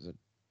Alexander then is a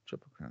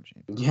Triple Crown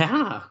champion.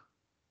 Yeah.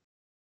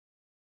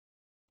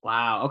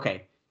 Wow.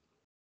 Okay.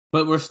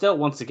 But we're still,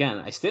 once again,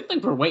 I still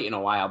think we're waiting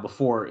a while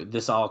before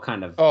this all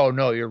kind of. Oh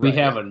no, you're right. We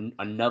have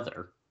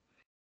another.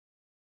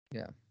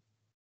 Yeah.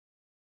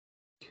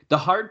 The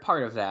hard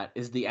part of that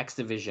is the X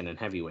Division and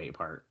heavyweight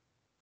part.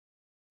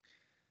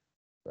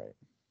 Right.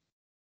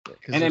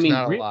 Because And there's I mean,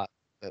 not a lot.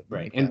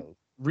 Right. And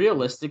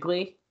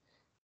realistically,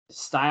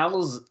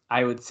 Styles,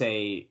 I would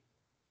say,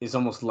 is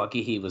almost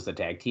lucky he was the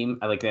tag team.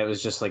 I like that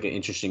was just like an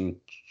interesting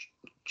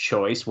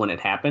choice when it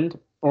happened.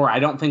 Or I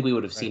don't think we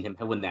would have seen him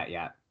win that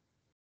yet.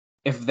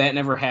 If that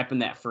never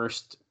happened, that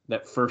first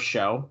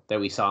show that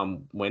we saw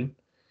him win,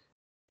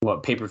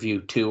 what,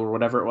 pay-per-view 2 or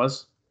whatever it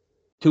was,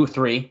 2 or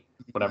 3,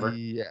 whatever.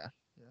 Yeah.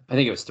 I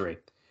think it was 3.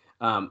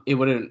 It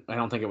wouldn't. I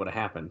don't think it would have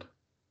happened.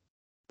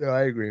 No,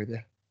 I agree with you.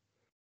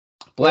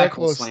 Black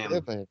Hole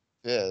Slam.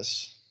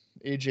 Yes.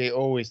 AJ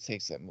always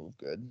takes that move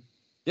good.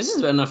 This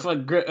has been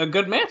a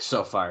good match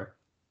so far.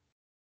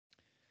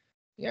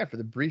 Yeah, for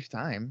the brief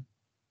time.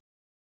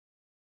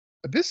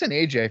 Abyss and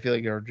AJ, I feel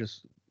like are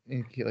just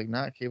like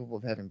not capable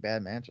of having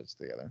bad matches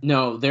together.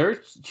 No,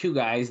 they're two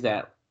guys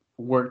that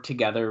work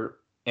together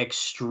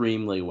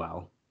extremely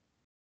well.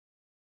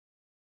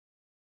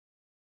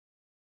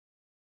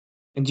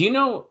 And do you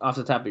know off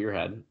the top of your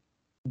head,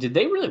 did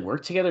they really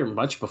work together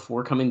much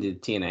before coming to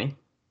TNA?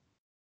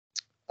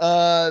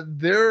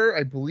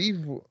 I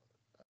believe,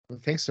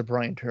 thanks to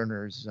Brian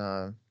Turner's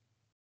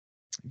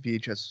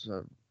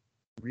VHS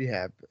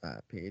rehab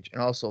page,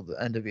 and also the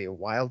NWA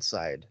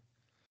Wildside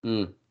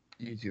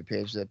YouTube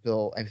page that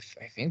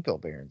I think Bill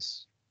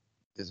Behrens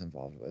is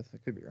involved with. I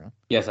could be wrong.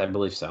 Yes, I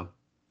believe so.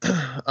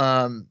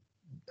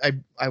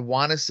 I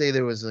want to say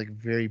there was like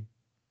very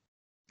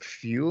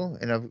few,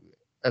 and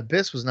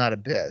Abyss was not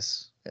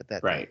Abyss at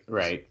that time.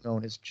 Right.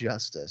 Known as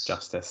Justice.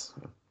 Justice.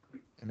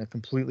 And a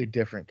completely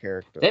different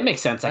character. That makes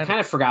sense. I kind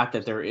of forgot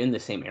that they're in the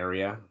same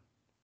area.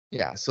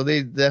 Yeah, so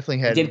they definitely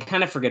had. I did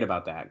kind of forget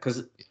about that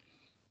because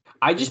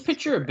I just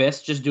picture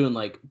Abyss just doing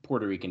like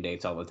Puerto Rican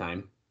dates all the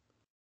time.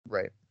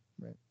 Right.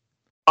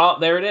 Oh,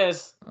 there it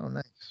is. Oh,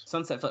 nice.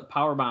 Sunset Flip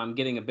Powerbomb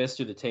getting Abyss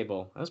through the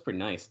table. That was pretty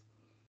nice.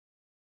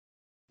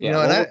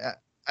 Yeah, and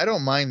I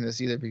don't mind this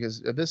either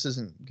because Abyss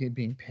isn't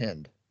being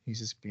pinned. He's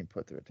just being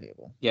put through a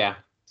table. Yeah.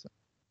 So.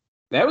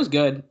 That was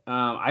good.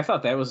 I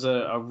thought that was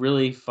a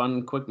really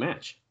fun, quick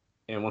match.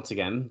 And once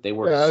again, they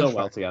worked so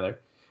well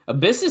together.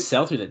 Abyss's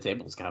sell through the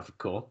table is kind of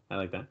cool. I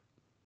like that.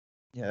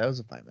 Yeah, that was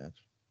a fine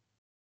match.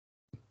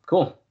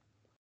 Cool.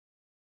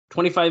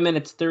 25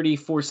 minutes,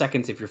 34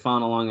 seconds if you're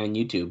following along on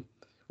YouTube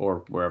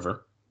or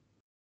wherever.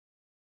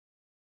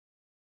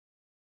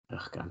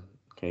 Oh, God.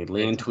 Okay,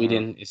 Leanne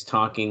Tweeden is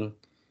talking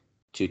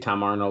to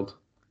Tom Arnold,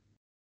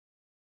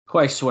 who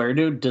I swear,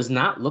 dude, does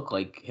not look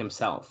like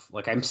himself.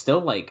 Like, I'm still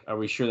like, are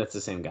we sure that's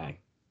the same guy?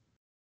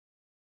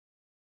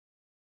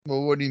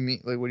 Well, what do you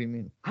mean? Like, what do you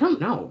mean? I don't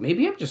know.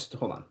 Maybe I'm just,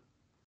 hold on.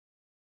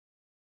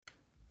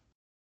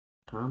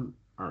 Tom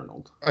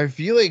Arnold. I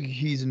feel like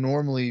he's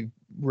normally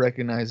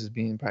recognized as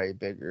being probably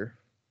bigger.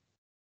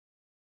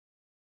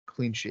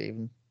 Clean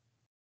shaven.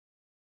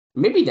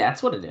 Maybe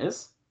that's what it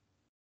is.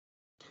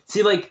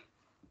 See, like,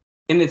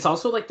 and it's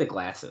also like the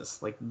glasses.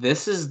 Like,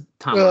 this is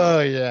Tom Arnold.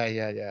 Oh, yeah.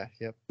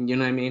 Yep. You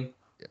know what I mean?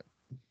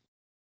 Yeah.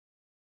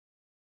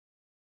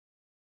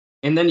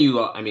 And then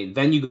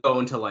you go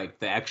into like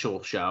the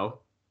actual show,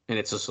 and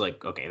it's just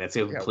like, okay, that's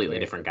a completely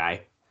different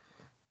guy.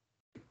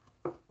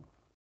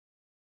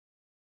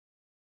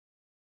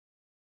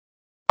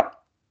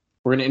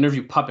 We're gonna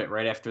interview Puppet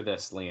right after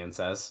this, Leanne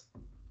says.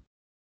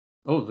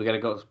 Oh, we gotta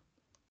go.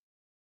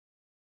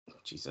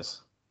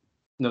 Jesus.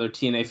 Another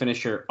TNA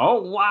finisher.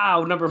 Oh,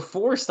 wow. Number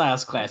 4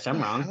 Styles Clash.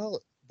 I'm wrong.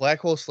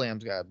 Black Hole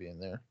Slam's got to be in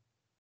there.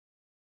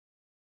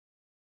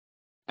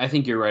 I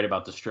think you're right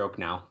about the stroke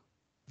now.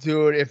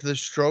 Dude, if the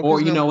stroke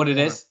or you know what it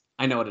is?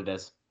 I know what it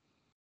is.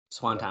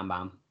 Swanton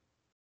Bomb.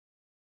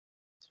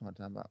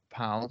 Swanton Bomb.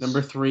 Pounce.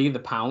 Number 3, the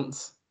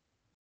Pounce.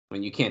 I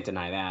mean, you can't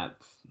deny that.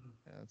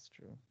 Yeah, that's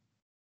true.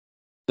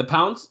 The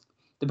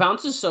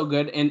Pounce is so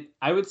good. And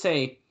I would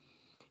say,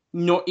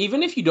 no,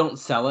 even if you don't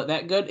sell it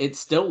that good, it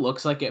still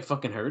looks like it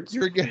fucking hurts.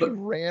 You're getting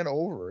ran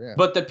over, yeah.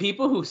 But the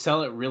people who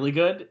sell it really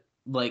good,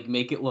 like,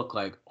 make it look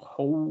like,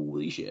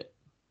 holy shit.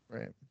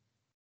 Right.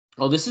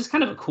 Oh, this is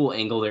kind of a cool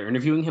angle. They're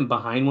interviewing him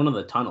behind one of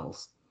the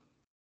tunnels.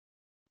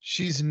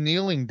 She's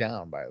kneeling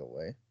down, by the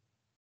way.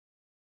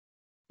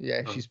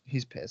 Yeah,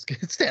 he's pissed.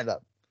 Stand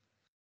up.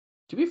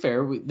 To be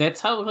fair, that's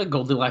how like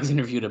Goldilocks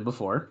interviewed him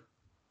before.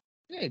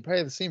 Yeah, he probably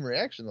had the same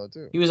reaction, though,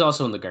 too. He was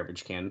also in the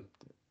garbage can.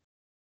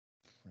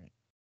 Right.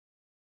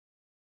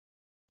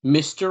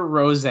 Mr.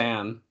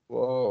 Roseanne.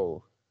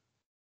 Whoa.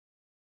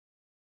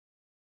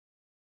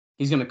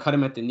 He's going to cut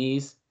him at the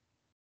knees.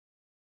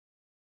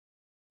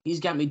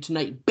 He's got me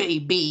tonight,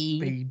 baby.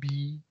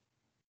 Baby.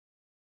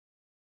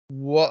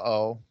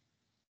 Whoa.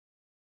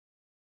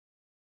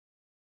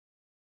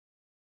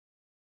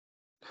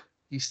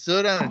 He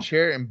stood on a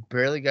chair and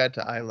barely got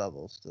to eye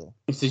level still.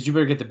 He says, you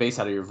better get the bass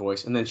out of your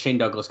voice. And then Shane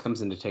Douglas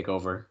comes in to take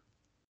over.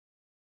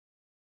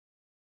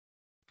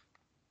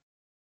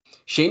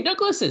 Shane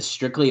Douglas is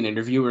strictly an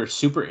interviewer,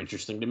 super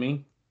interesting to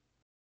me.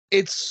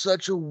 It's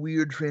such a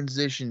weird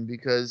transition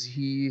because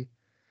the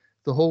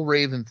whole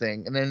Raven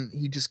thing, and then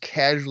he just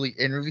casually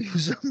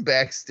interviews him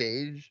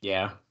backstage.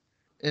 Yeah.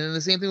 And then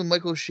the same thing with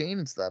Michael Shane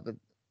and stuff,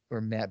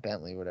 or Matt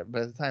Bentley, whatever.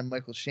 By the time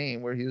Michael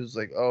Shane, where he was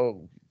like,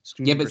 "Oh,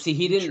 yeah," but see,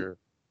 he didn't.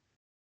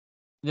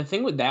 The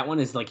thing with that one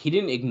is like he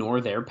didn't ignore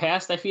their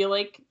past. I feel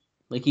like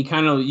he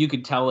kind of, you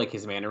could tell like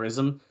his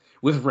mannerism.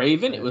 With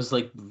Raven, it was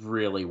like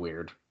really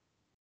weird.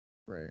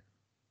 Right.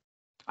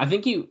 I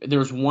think there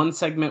was one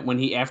segment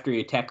when after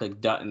he attacked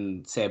like Dutt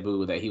and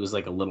Sabu that he was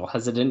like a little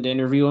hesitant to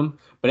interview him.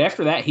 But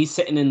after that, he's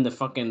sitting in the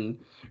fucking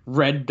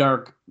red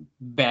dark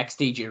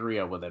backstage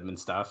area with him and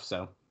stuff.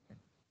 So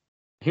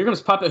here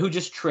comes Puppet, who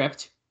just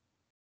tripped.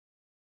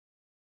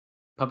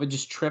 Puppet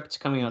just tripped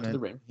coming out to the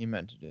ring. He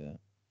meant to do that.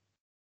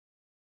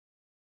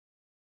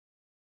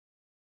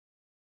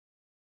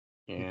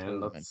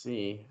 And let's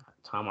see.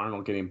 Tom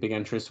Arnold getting big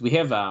interest. We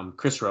have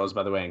Chris Rose,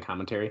 by the way, in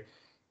commentary.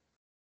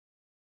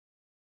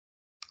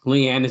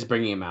 Leanne is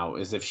bringing him out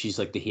as if she's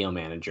like the heel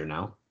manager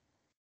now.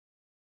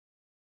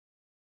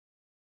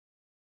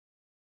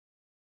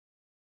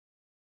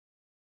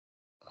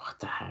 What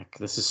the heck?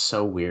 This is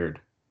so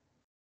weird.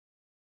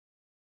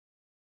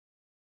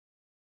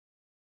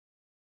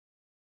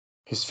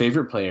 His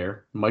favorite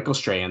player, Michael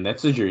Strahan.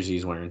 That's the jersey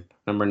he's wearing.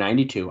 Number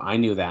 92. I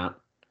knew that.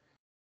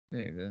 Yeah,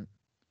 you didn't.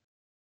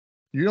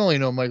 You only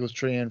know Michael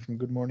Strahan from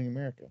Good Morning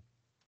America.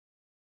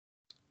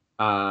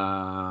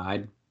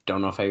 I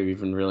don't know if I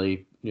even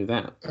really knew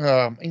that.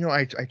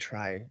 I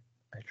try.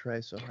 I try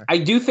so hard. I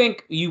do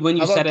think when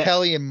you said it.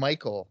 Kelly and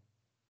Michael.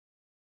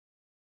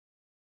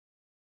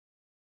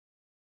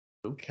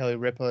 Who? Kelly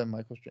Ripa and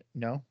Michael Strahan.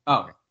 No.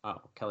 Oh,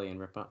 Kelly and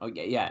Ripa. Oh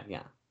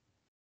yeah.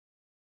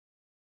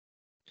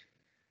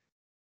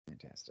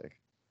 Fantastic.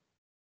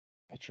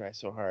 I try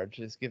so hard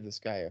to just give this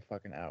guy a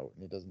fucking out,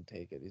 and he doesn't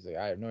take it. He's like,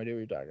 I have no idea what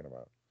you're talking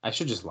about. I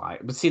should just lie.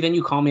 But see, then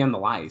you call me on the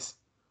lies.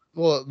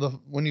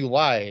 Well, when you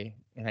lie,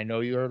 and I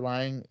know you're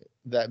lying,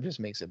 that just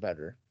makes it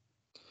better.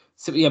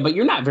 So yeah, but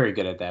you're not very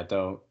good at that,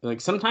 though. Like,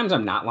 sometimes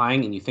I'm not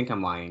lying, and you think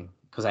I'm lying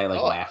because I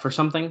laugh or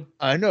something.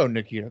 I know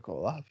Nikita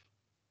Koloff.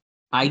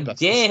 I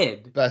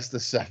did. Best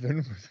of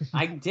 7.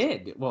 I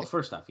did. Well,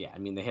 first off, yeah. I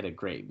mean, they had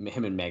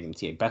him and Magnum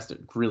TA,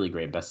 really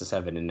great best of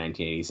 7 in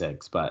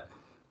 1986, but...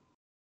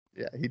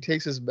 Yeah, he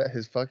takes his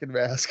fucking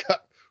mask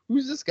off.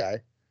 Who's this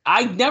guy?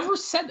 I never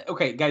said...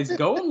 Okay, guys,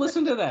 go and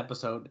listen to the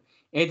episode.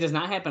 It does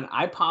not happen.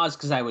 I paused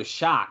because I was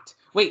shocked.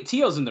 Wait,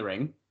 Tio's in the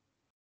ring.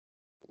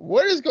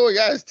 What is going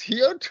on? Is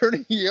Tio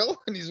turning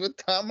heel and he's with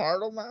Tom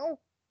Arnold now?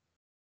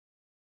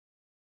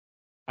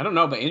 I don't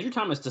know, but Andrew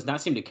Thomas does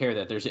not seem to care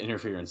that there's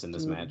interference in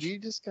this match. We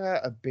just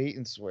got a bait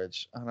and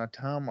switch on a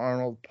Tom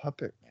Arnold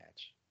puppet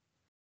match.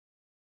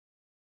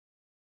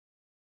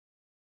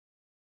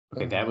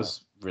 Okay, that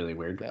was really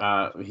weird.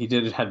 He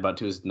did a headbutt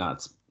to his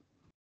nuts.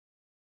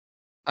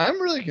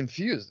 I'm really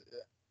confused.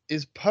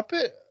 Is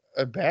Puppet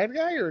a bad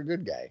guy or a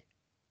good guy?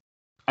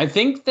 I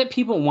think that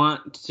people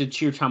want to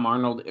cheer Tom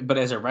Arnold, but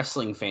as a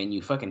wrestling fan,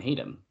 you fucking hate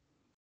him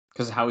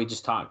because of how he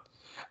just talked.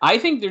 I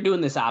think they're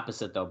doing this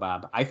opposite, though,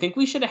 Bob. I think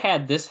we should have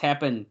had this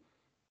happen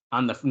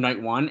on the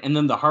night 1, and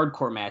then the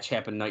hardcore match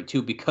happen night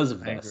 2 because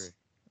of this.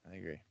 I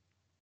agree.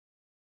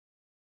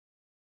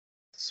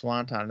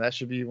 Swanton, that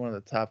should be one of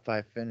the top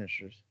 5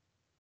 finishers.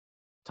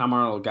 Tom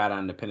Arnold got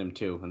on to pin him,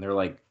 too, and they're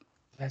like...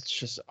 That's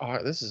just...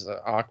 This is an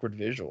awkward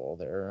visual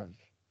there of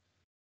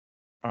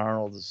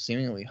Arnold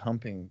seemingly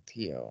humping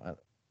Tio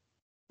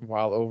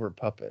while over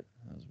Puppet.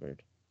 That was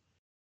weird.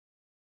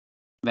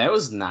 That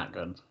was not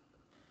good.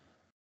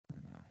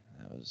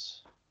 That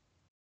was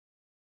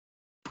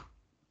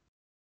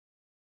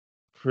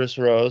Chris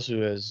Rose, who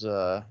has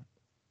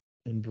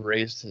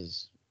embraced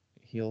his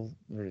heel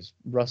or his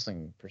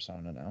wrestling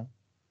persona now.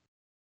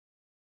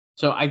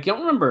 So I don't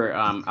remember.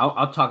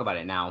 I'll talk about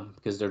it now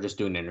because they're just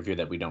doing an interview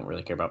that we don't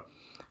really care about.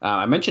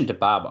 I mentioned to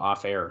Bob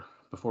off air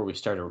before we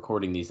started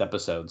recording these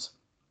episodes,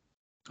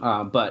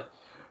 but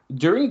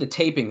during the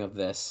taping of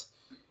this,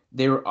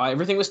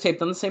 everything was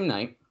taped on the same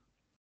night.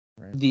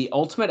 Right. The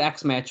Ultimate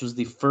X match was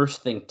the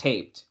first thing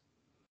taped.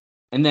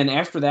 And then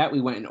after that, we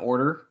went in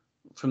order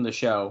from the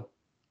show.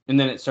 And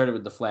then it started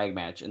with the flag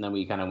match. And then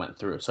we kind of went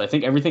through. So I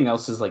think everything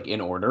else is like in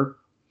order.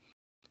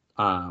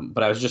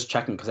 But I was just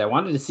checking because I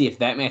wanted to see if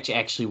that match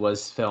actually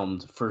was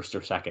filmed first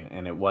or second.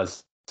 And it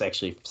was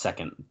actually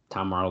second.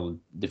 Tom Arnold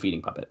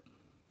defeating Puppet.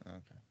 Okay.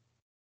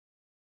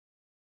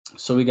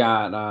 So we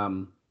got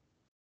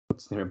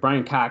what's his name?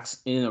 Brian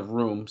Cox in a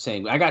room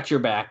saying, I got your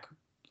back.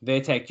 They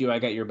attacked you. I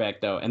got your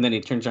back, though. And then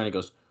he turns around and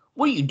goes,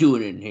 what are you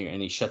doing in here?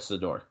 And he shuts the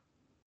door.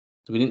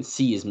 So we didn't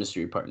see his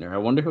mystery partner. I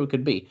wonder who it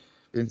could be.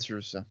 Vince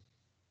Russo.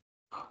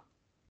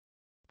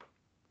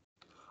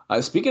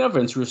 Speaking of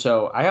Vince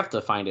Russo, I have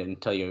to find it and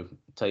tell you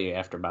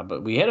after, Bob.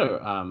 But we had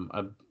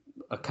a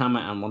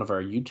comment on one of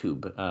our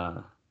YouTube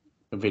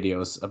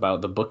videos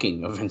about the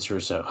booking of Vince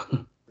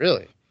Russo.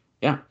 Really?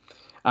 Yeah.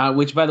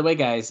 Which, by the way,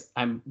 guys,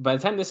 by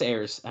the time this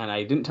airs, and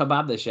I didn't tell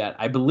Bob this yet,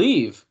 I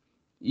believe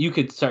you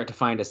could start to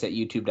find us at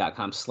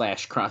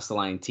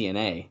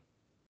youtube.com/CrossTheLineTNA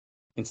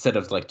instead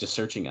of like just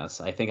searching us.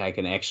 I think I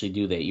can actually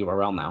do that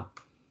URL now.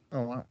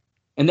 Oh, wow.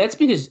 And that's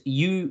because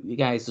you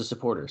guys, the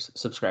supporters,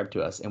 subscribe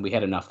to us, and we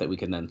had enough that we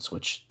can then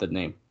switch the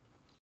name.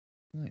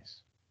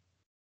 Nice.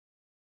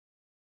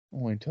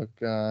 Only took,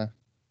 3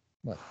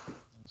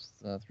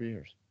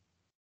 years.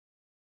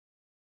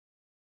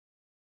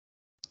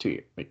 2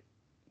 years. Wait.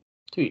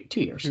 2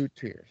 years. 2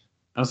 years.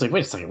 I was like,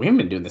 wait a second, we haven't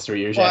been doing this 3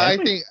 years Well, yet.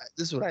 I think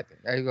this is what I think.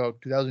 I go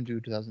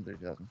 2002, 2003,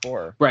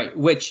 2004. Right,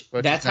 which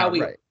But that's it's how not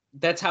we right.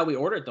 that's how we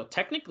ordered though.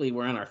 Technically,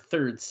 we're on our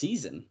 3rd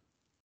season.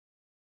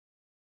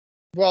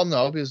 Well,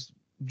 no, because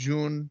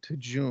June to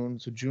June,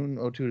 so June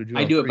 02 to June.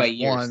 I do it 03 by is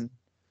years. one.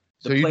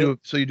 So you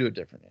do it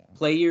different, yeah.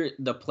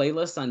 The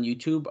playlists on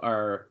YouTube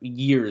are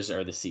years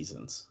are the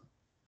seasons.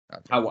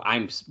 Okay. How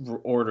I'm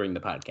ordering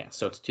the podcast.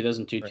 So it's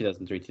 2002, Right.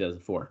 2003,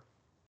 2004.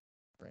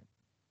 Right.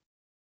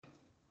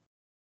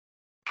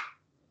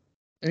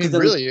 I mean,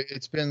 then- really,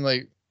 it's been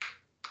like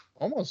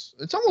almost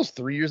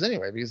 3 years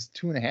anyway, because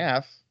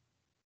 2.5,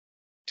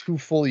 2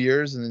 full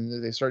years, and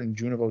then they start in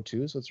June of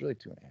 02, so it's really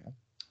 2.5.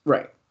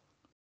 Right.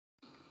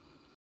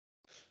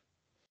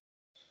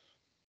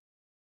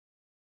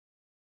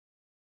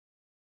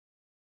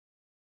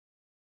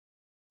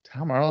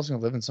 Tom Arnold's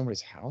gonna live in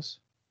somebody's house?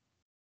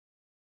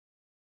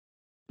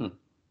 Hmm. What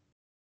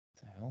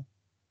the hell?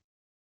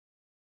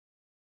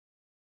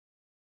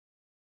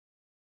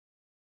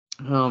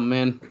 Oh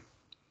man.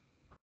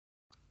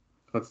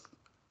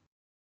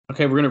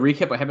 Okay, we're gonna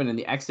recap what happened in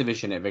the X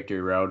Division at Victory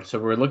Road. So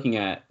we're looking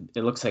at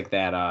it looks like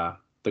that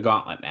the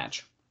gauntlet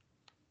match.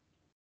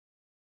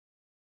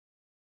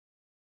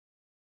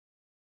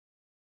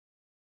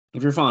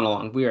 If you're following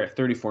along, we are at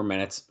 34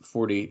 minutes,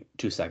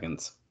 42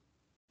 seconds.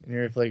 And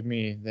if like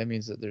me, that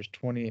means that there's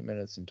 28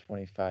 minutes and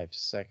 25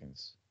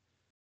 seconds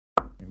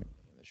remaining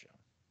in the show.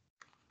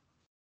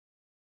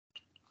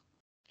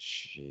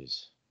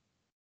 Jeez.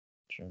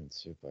 German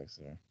suplex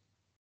there.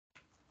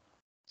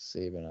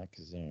 Sabin on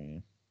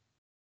Kazarian.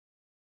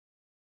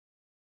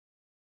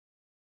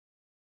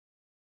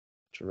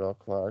 Jarrell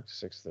Clark,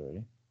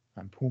 6:30.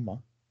 On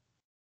Puma.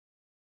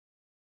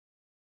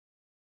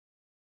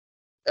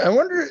 I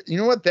wonder, you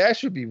know what? That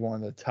should be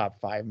one of the top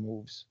 5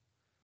 moves.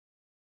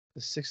 The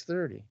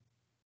 6:30.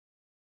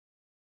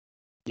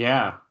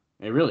 Yeah,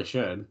 it really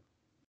should.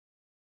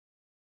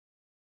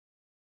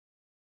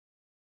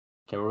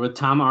 Okay, we're with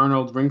Tom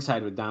Arnold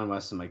ringside with Don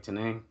West and Mike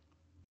Tenay.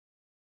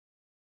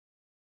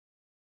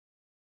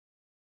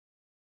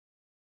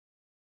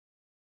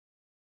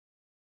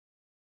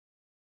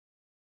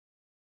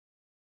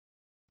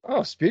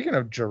 Oh, speaking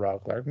of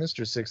Jarrell Clark,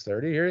 Mr.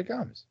 6:30, here he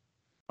comes.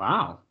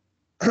 Wow.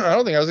 I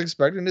don't think I was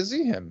expecting to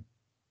see him.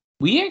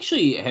 We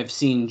actually have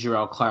seen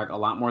Jarrell Clark a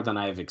lot more than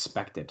I have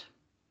expected.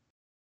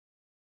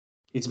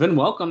 It's been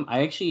welcome.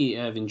 I actually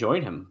have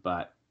enjoyed him,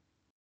 but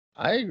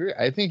I agree.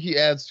 I think he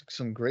adds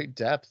some great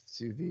depth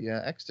to the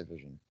X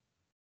division.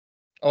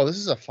 Oh, this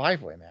is a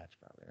 5-way match,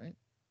 probably, right?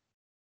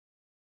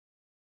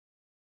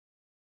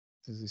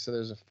 Since he said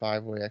there's a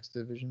 5-way X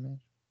division match.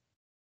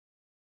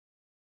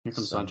 here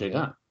comes Sunday. Sanjay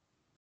Dutt.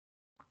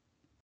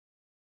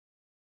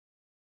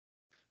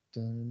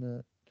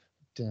 Dun,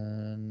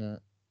 dun,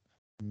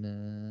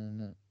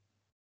 dun.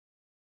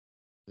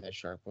 That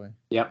Shark Boy.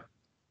 Yep.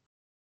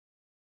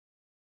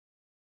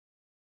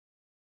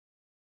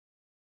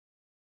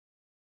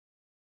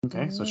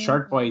 Okay, so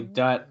Shark Boy,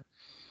 Dutt,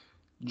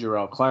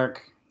 Jarrell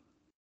Clark.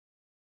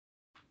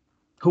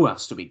 Who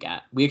else do we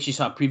got? We actually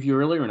saw a preview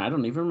earlier, and I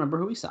don't even remember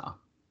who we saw.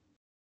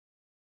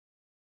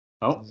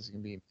 Oh, This is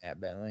gonna be Matt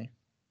Bentley.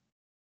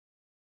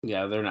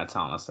 yeah, they're not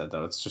telling us that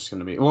though. It's just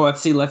gonna be. Well, let's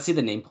see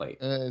the nameplate.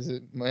 Is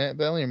it Matt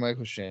Bentley or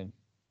Michael Shane?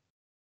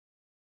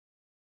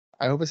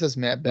 I hope it says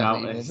Matt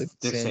Bentley. No, even though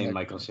they're saying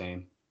Michael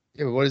Shane.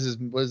 Yeah, but what is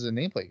the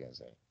nameplate gonna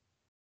say?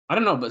 I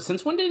don't know, but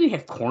since when did he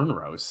have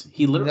cornrows?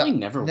 He literally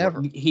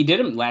never. He did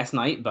them last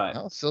night, but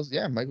No, it's still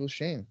Michael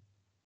Shane.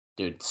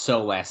 dude,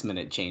 so last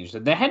minute changed.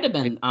 That had to have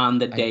been on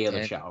the day of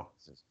the show.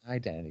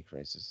 Identity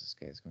crisis this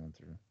guy's going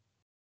through.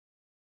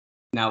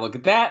 Now look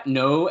at that.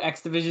 No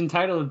X Division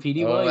title with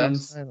PD Oh,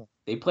 Williams. X title.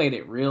 They played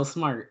it real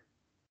smart.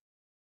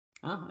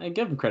 Oh, I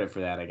give them credit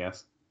for that, I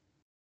guess.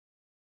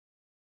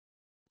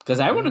 Because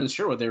I wasn't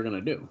sure what they were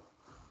going to do.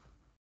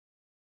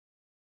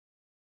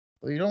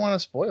 Well, you don't want to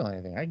spoil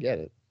anything. I get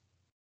it.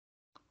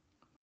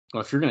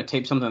 Well, if you're going to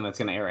tape something that's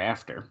going to air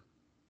after.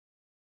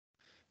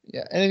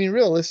 Yeah, and I mean,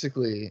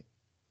 realistically,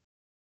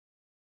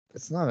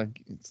 it's not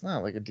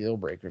like a deal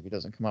breaker if he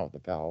doesn't come out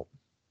with the belt.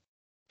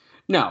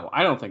 No,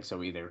 I don't think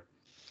so either.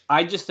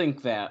 I just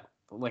think that,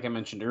 like I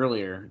mentioned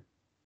earlier,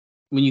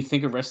 when you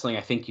think of wrestling,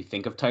 I think you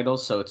think of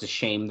titles, so it's a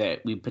shame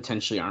that we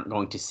potentially aren't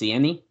going to see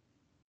any.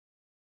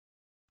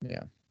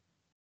 Yeah.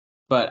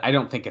 But I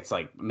don't think it's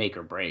like make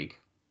or break.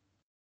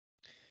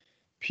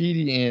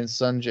 Petey and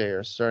Sanjay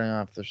are starting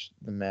off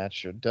the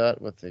match.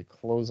 Dutt with a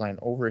clothesline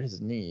over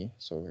his knee.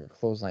 So a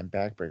clothesline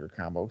backbreaker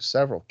combo.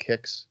 Several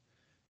kicks.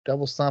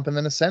 Double stomp and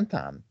then a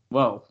senton.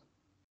 Whoa.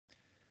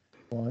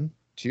 1,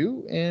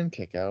 2, and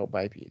kick out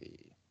by Petey.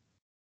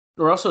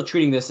 We're also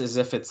treating this as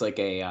if it's like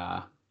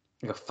a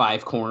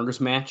 5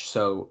 corners match.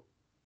 So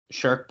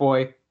Shark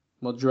Boy,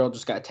 Drill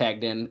just got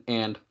tagged in,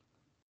 and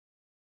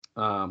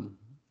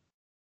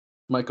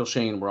Michael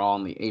Shane were all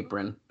on the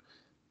apron.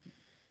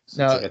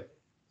 So Now,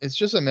 it's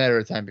just a matter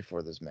of time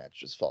before this match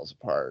just falls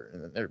apart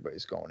and then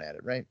everybody's going at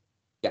it, right?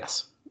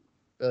 Yes.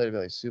 Belly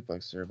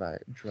suplex there by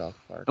Drell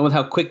Clark. And with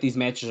how quick these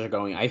matches are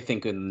going, I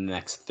think in the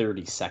next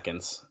 30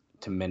 seconds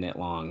to minute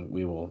long,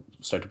 we will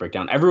start to break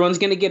down. Everyone's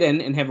going to get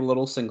in and have a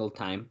little single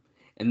time,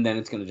 and then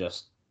it's going to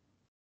just...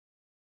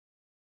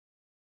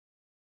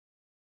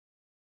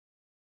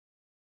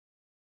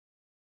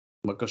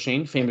 Michael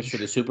Shane, famous for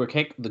the super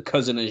kick, the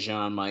cousin of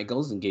Shawn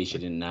Michaels, in case you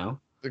didn't know.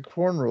 The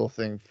corn rule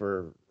thing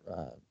for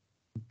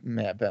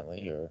Matt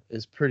Bentley here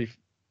is pretty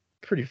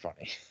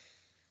funny.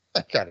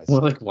 I gotta say.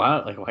 Well, like,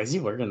 wow, like, why is he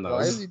wearing those?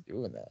 Why is he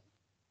doing that?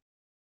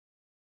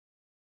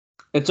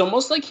 It's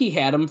almost like he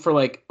had them for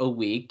like a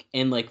week,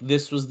 and like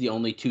this was the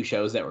only 2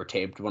 shows that were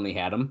taped when he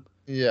had them.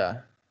 Yeah.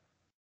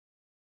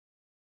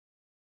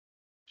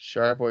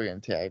 Sharp Boy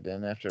getting tagged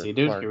in after. See,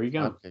 dude, here we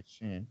go.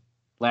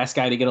 Last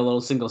guy to get a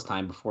little singles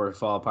time before it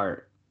fall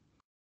apart.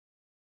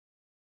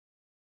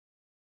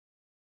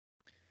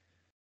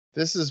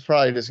 This is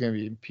probably just going to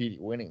be Petey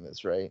winning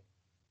this, right?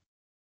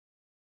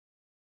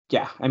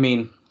 Yeah, I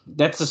mean,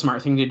 that's the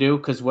smart thing to do,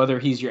 because whether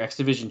he's your X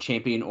Division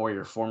champion or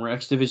your former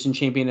X Division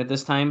champion at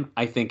this time,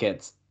 I think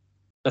it's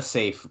a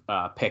safe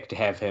pick to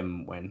have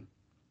him win.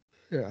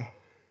 Yeah.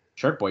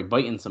 Shark Boy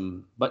biting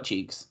some butt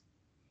cheeks.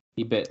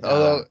 He bit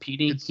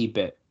Petey. He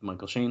bit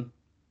Michael Shane.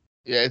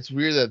 Yeah, it's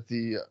weird that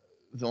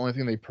the only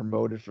thing they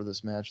promoted for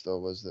this match, though,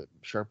 was that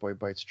Shark Boy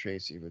bites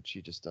Tracy, which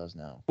he just does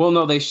now. Well,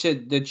 no, they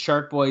did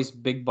Shark Boy's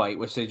big bite,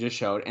 which they just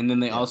showed, and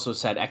then they also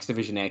said X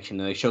Division action,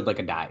 and they showed like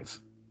a dive.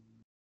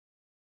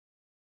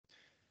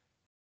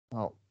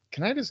 Oh,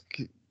 can you just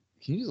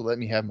let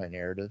me have my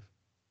narrative?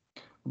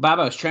 Bob,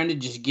 I was trying to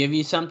just give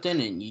you something,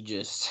 and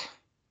you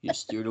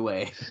steered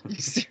away. You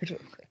steered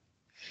away.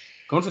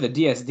 Going for the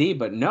DSD,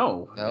 but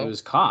no, it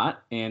was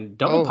caught, and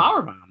double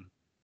powerbomb.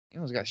 He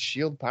almost got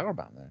shield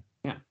powerbomb there.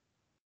 Yeah.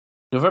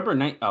 November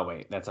 9th. Oh,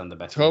 wait, that's on the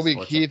Best Toby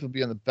Keith will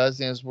be on the Best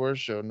Damn Sports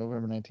Show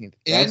November 19th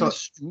in the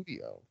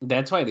studio.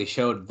 That's why they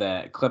showed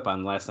that clip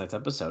on last night's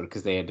episode,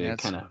 because they had to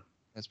kind of...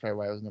 That's probably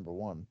why it was number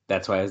 1.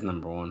 That's why it was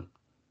number 1.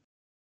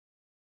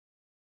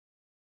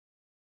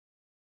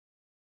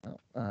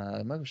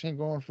 Michael Shane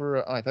going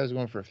for... I thought he was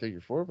going for a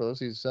figure 4, but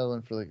looks like he's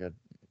settling for like a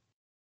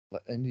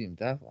Indian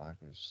Deathlock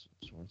or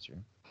sorts here.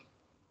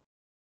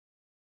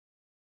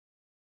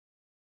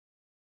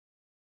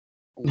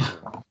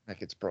 Ooh, that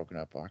gets broken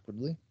up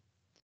awkwardly.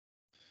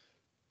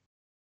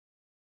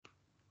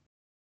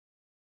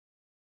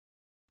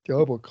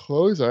 Double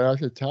close at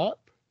the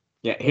top.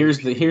 Yeah, here's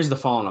the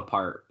falling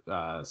apart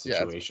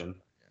situation.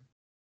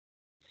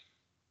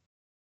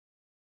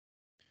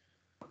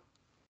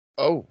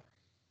 Oh,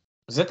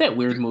 is that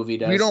weird movie?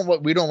 We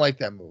don't like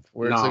that move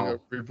where it's like a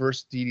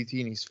reverse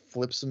DDT and he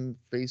flips him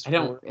face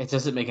forward. It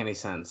doesn't make any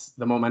sense.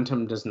 The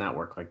momentum does not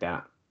work like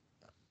that.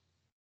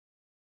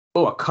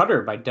 Oh, a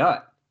cutter by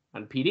Dutt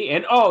on PD,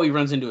 and he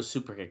runs into a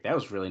super kick. That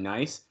was really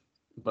nice.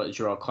 But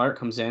Jarrell Clark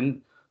comes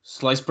in,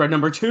 sliced bread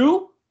number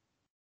 2.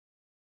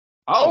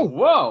 Oh,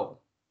 whoa.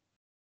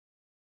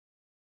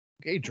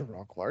 Okay,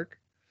 Jarrell Clark.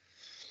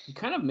 You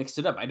kind of mixed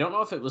it up. I don't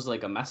know if it was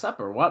like a mess up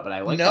or what, but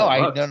I like No,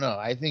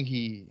 I think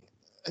he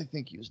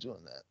was doing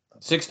that.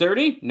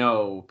 6:30?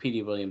 No,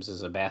 Petey Williams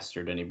is a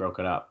bastard and he broke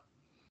it up.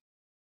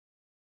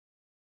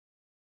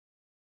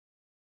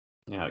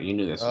 No, you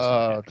knew this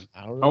was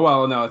oh,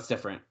 well, no, it's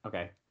different.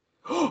 Okay.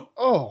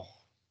 Oh.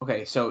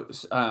 Okay, so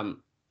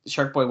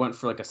Shark Boy went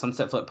for like a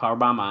sunset flip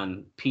powerbomb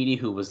on Petey,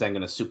 who was then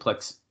going to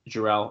suplex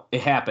Jarrell.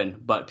 It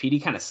happened, but Petey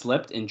kind of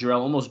slipped, and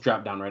Jarrell almost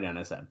dropped down right on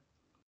his head.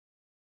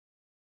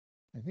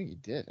 I think he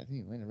did. I think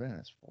he landed right on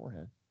his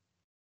forehead.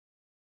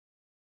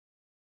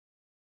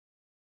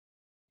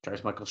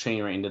 Drives Michael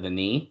Shane right into the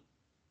knee.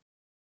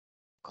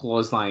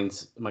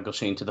 Clotheslines Michael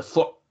Shane to the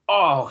foot.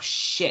 Oh,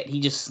 shit. He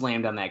just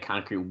slammed on that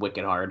concrete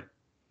wicked hard.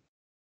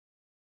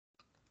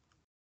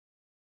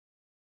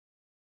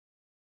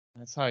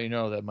 That's how you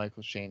know that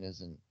Michael Shane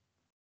isn't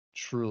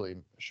truly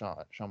Shawn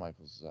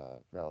Michaels'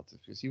 relative,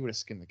 because he would have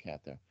skinned the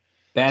cat there.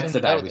 That's the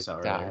dive we saw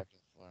earlier.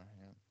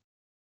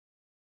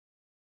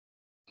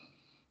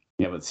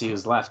 Yeah, but see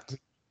who's left.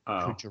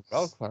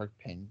 Jarrell Clark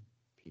pinned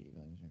Petey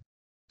Williams.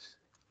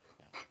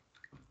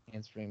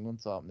 Handspring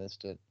moonsault,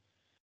 missed it.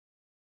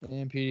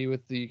 And Petey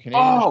with the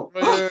Canadian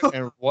Destroyer,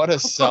 and what a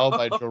sell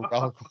by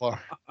Jarrell Clark.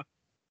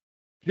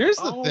 Here's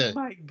the thing. Oh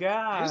my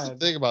god. Here's the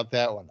thing about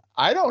that one.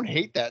 I don't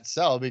hate that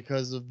sell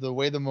because of the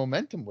way the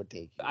momentum would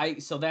take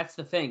you. So that's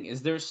the thing.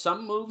 Is there's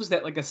some moves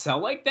that like a sell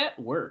like that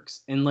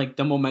works, and like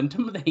the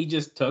momentum that he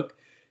just took,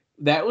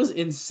 that was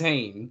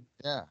insane.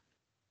 Yeah.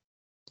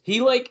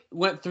 He like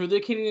went through the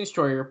Canadian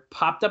Destroyer,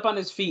 popped up on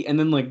his feet, and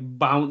then like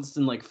bounced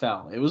and like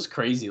fell. It was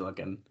crazy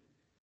looking.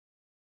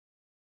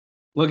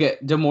 Look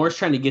at D'Amore's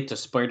trying to get to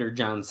Spider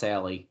John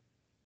Sally.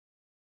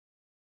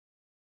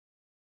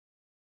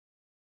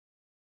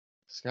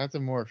 Scott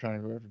D'Amore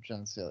trying to go after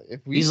John Sally.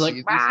 If we He's see like,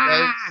 these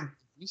 "Ah!" guys,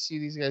 if we see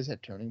these guys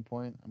at Turning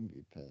Point, I'm gonna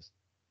be pissed.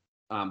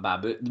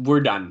 Bob, we're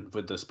done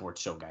with the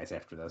sports show guys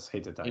after this.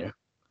 Hate to tell you.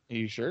 Are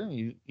you sure?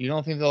 You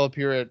don't think they'll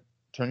appear at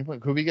Turning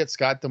Point? Could we get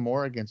Scott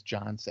D'Amore against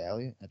John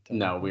Sally at Turning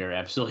No, Point? we are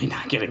absolutely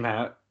not getting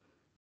that.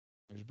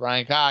 There's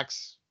Brian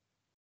Cox.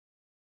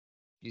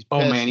 He's Oh,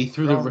 pissed. man, he He's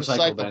threw the throwing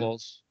recycle bin.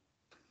 recyclables.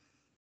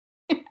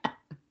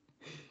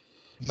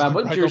 Bob,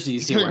 what jersey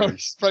is he wearing?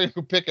 He's probably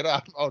going to pick it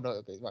up. Oh, no.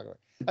 Okay. He's not going.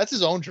 That's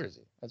his own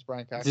jersey. That's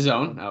Brian Cox. It's his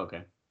own? Oh,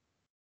 okay.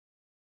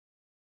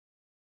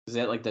 Is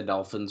that like the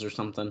Dolphins or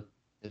something?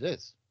 It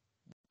is.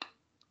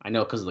 I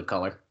know because of the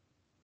color.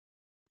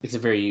 It's a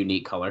very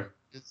unique color.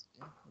 It's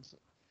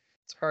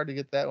hard to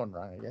get that one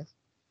wrong, I guess.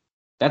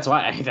 That's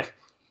why.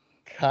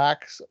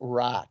 Cox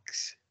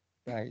rocks.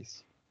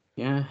 Nice.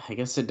 Yeah, I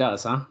guess it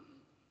does, huh?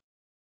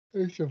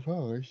 I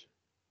suppose.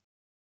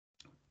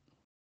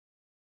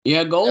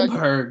 Yeah,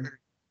 Goldberg.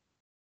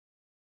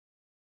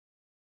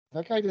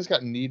 That guy just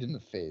got kneed in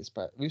the face,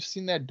 but we've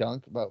seen that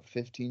dunk about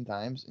 15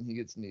 times, and he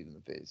gets kneed in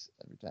the face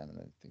every time, and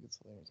I think it's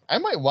hilarious. I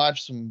might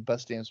watch some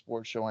Best Damn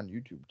Sports Show on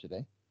YouTube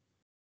today.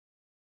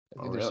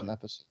 I think there's some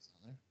episodes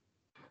on there.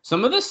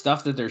 Some of the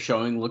stuff that they're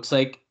showing looks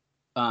like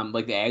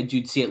the ads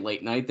you'd see at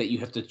late night that you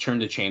have to turn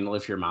the channel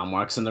if your mom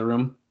walks in the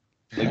room.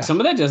 Like some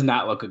of that does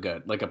not look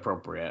good, like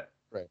appropriate.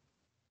 Right.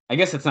 I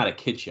guess it's not a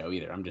kid show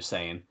either. I'm just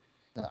saying.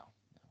 No.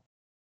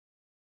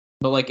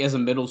 But like as a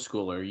middle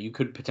schooler, you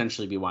could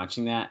potentially be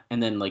watching that,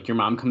 and then like your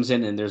mom comes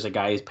in and there's a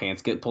guy his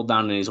pants get pulled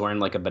down and he's wearing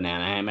like a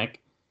banana hammock.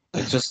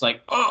 It's just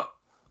like oh.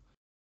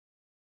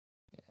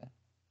 Yeah.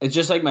 It's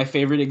just like my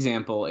favorite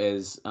example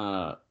is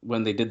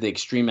when they did the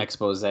Extreme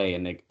Expose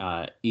in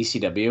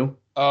ECW.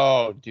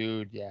 Oh,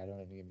 dude, yeah,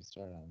 don't even get me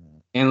started on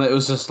that. And it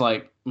was just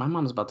like my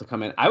mom's about to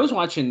come in. I was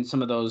watching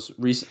some of those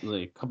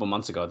recently, a couple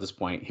months ago. At this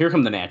point, here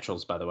come the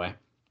Naturals, by the way.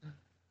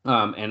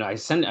 And I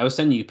was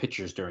sending you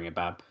pictures during it,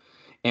 Bob.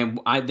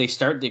 And they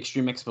start the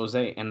Extreme Expose,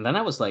 and then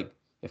I was like,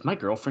 if my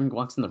girlfriend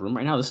walks in the room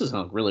right now, this is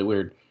gonna look really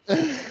weird.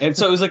 And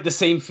so it was like the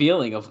same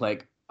feeling of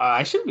like,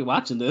 I shouldn't be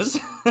watching this.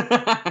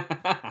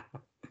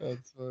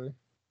 That's funny.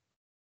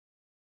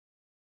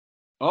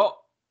 Oh,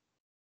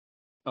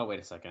 wait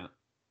a second.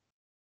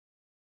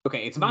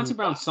 Okay, it's Monty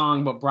Brown's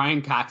song, but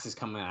Brian Cox is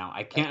coming out.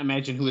 I can't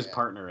imagine who his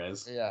partner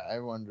is. Yeah, I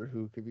wonder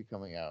who could be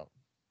coming out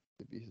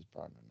to be his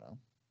partner now.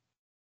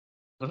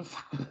 What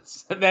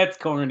if that's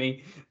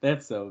corny?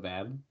 That's so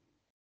bad.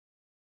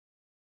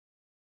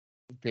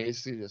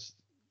 Basically just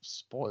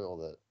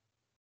spoiled it.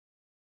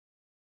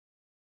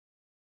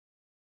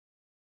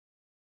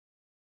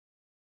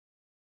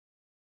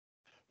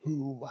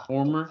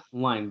 Former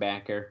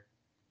linebacker.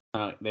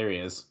 There he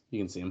is. You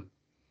can see him.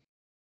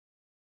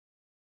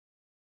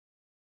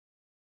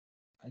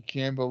 I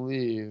can't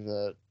believe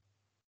that.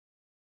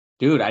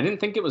 Dude, I didn't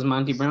think it was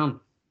Monty Brown.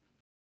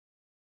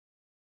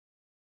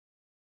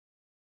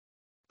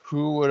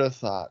 Who would have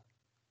thought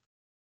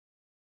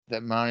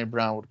that Monty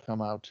Brown would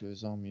come out to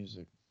his own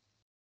music?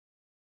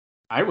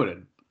 I would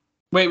have.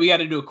 Wait, we got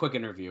to do a quick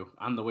interview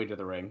on the way to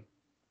the ring.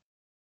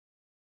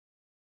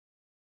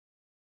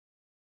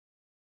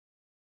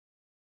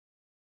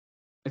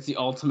 It's the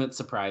ultimate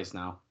surprise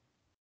now.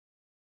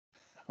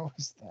 How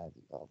is that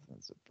the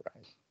ultimate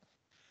surprise?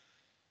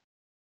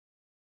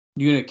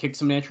 You gonna kick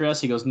some natural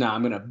ass? He goes, nah,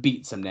 I'm gonna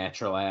beat some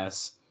natural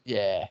ass.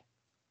 Yeah.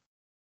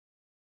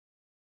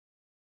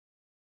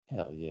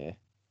 Hell yeah.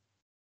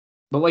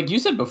 But like you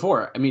said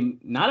before, I mean,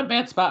 not a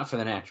bad spot for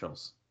the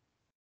Naturals.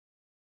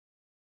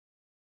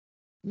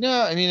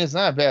 No, I mean, it's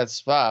not a bad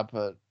spot,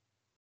 but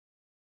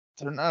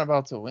they're not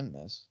about to win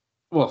this.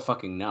 Well,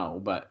 fucking no,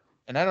 but...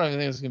 And I don't even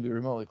think it's going to be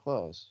remotely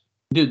close.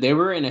 Dude, they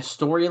were in a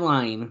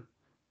storyline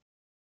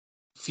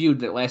feud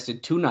that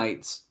lasted 2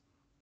 nights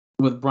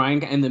with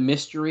Brian and the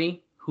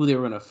mystery, who they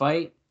were going to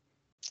fight.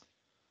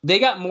 They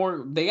got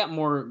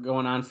more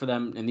going on for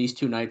them in these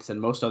 2 nights than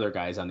most other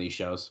guys on these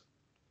shows.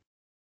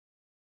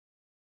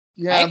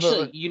 Yeah,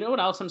 actually, you know what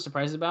else I'm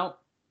surprised about?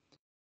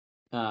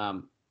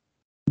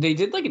 They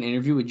did like an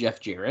interview with Jeff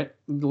Jarrett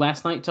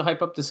last night to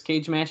hype up this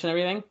cage match and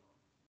everything.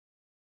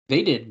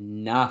 They did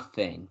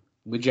nothing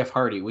with Jeff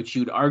Hardy, which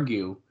you'd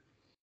argue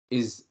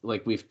is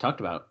like we've talked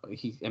about.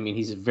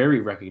 He's very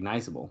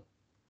recognizable.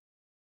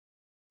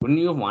 Wouldn't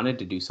you have wanted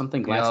to do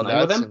something last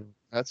night with him?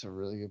 That's a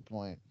really good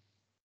point.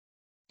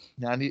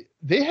 Now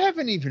they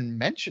haven't even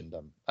mentioned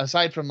them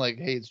aside from like,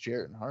 hey, it's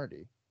Jarrett and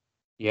Hardy.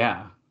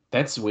 Yeah,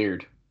 that's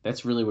weird.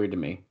 That's really weird to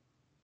me.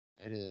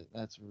 It is.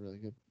 That's a really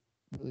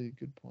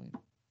good point.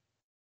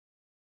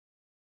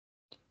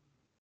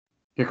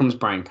 Here comes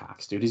Brian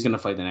Cox, dude. He's gonna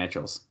fight the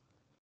Naturals.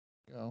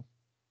 Go.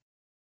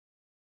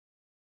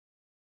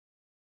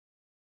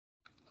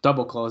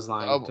 Double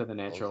clothesline to the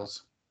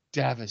Naturals.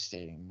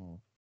 Devastating move.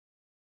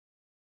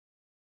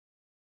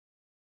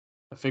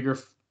 I figure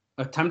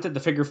attempted the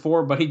figure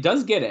four, but he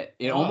does get it.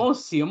 He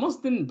almost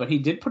didn't, but he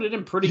did put it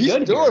in pretty good.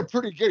 He's doing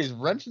pretty good. He's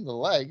wrenching the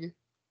leg.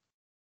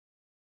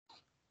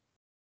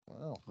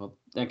 Wow. Well,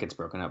 that gets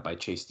broken up by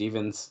Chase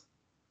Stevens.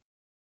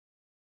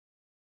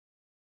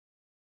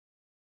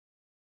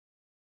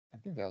 I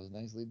think that was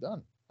nicely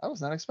done. I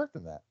was not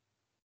expecting that.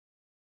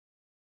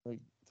 Like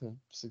to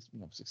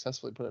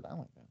successfully put it down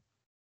like that.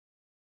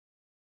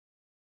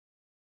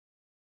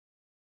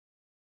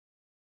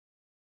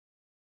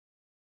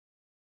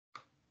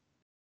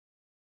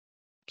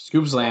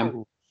 Scoop slam.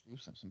 Oh,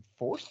 some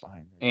force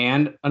behind it.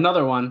 And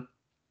another one.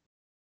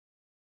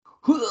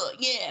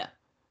 Yeah.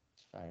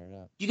 Fired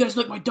up. You guys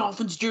like my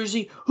Dolphins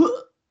jersey?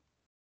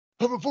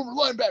 I'm a former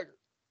linebacker.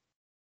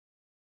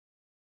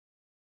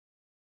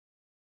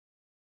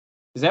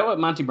 Is that what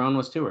Monty Brown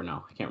was too, or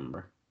no? I can't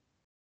remember.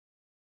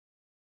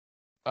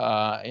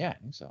 Yeah, I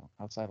think so.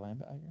 Outside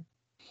linebacker.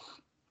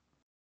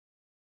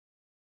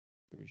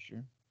 Pretty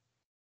sure.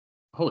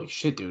 Holy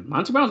shit, dude.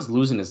 Monty Brown's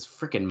losing his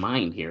freaking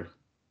mind here.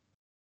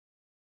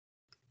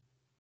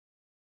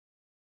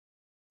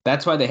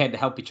 That's why they had to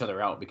help each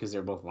other out, because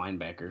they're both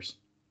linebackers.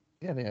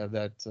 Yeah, they have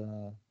that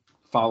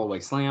Fall away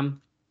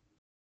slam.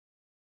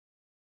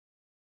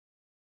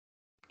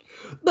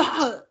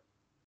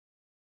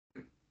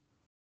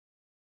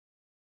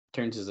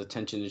 Turns his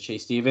attention to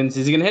Chase Stevens.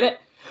 Is he gonna hit it?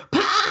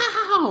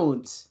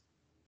 Pounce!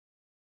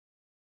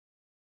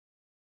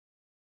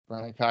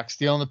 Brownie Cox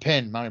stealing the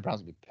pin. Monty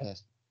Brown's gonna be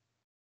pissed.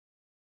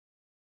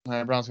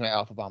 Monty Brown's gonna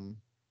alpha bomb him.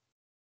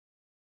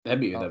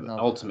 That'd be the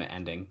ultimate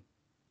ending.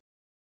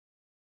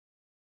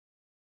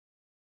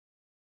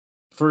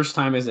 First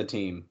time as a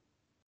team.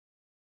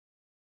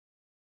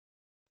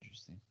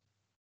 Interesting.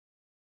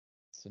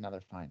 So now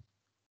they're fine.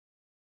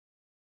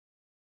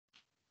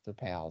 They're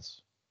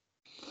pals.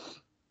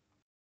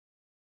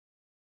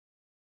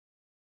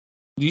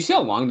 Do you see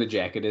how long the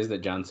jacket is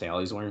that John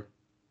Sally's wearing?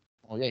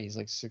 Oh yeah, he's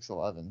like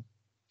 6'11".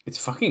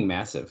 It's fucking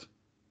massive.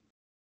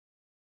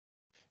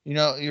 You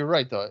know, you're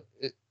right though.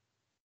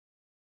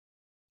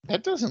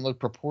 That doesn't look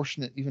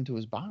proportionate even to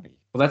his body.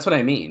 Well, that's what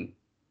I mean.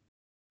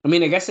 I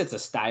mean, I guess it's a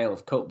style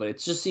of coat, but it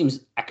just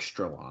seems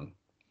extra long.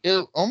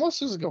 It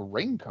almost looks like a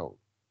raincoat.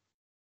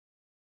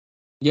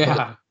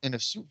 Yeah. In a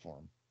suit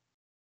form.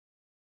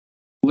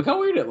 Look how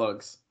weird it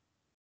looks.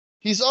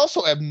 He's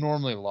also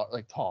abnormally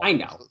tall. I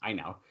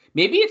know.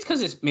 Maybe it's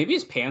because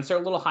his pants are a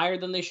little higher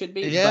than they should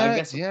be. Yeah, but I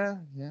guess, yeah.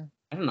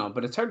 I don't know,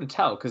 but it's hard to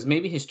tell because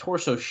maybe his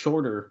torso's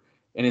shorter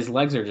and his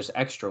legs are just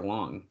extra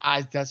long.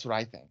 That's what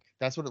I think.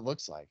 That's what it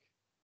looks like.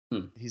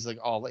 He's like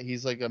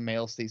a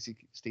male Stacy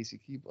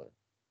Keibler.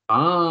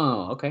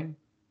 Oh, okay.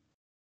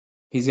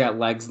 He's got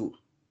legs.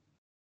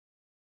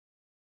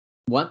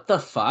 What the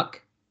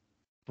fuck?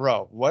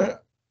 Bro,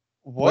 what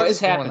is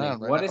happening? On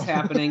right what now? is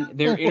happening?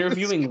 They're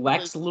interviewing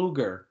Lex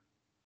Luger.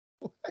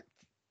 What?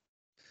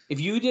 If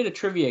you did a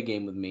trivia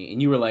game with me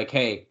and you were like,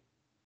 hey,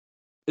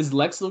 is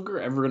Lex Luger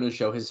ever going to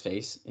show his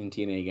face in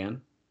TNA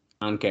again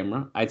on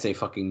camera? I'd say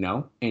fucking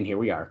no. And here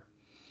we are.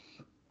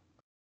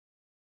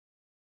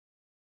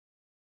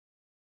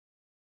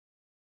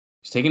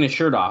 He's taking his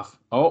shirt off.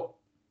 Oh.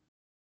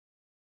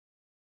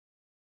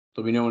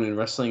 There'll be no one in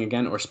wrestling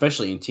again, or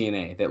especially in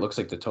TNA. That looks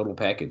like the total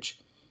package.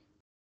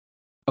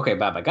 Okay,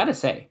 Bob, I gotta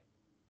say,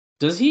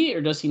 does he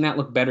or does he not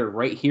look better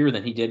right here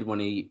than he did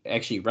when he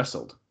actually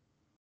wrestled?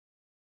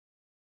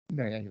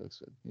 No, yeah, he looks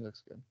good. He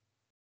looks good.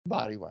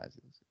 Body-wise,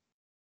 he looks good.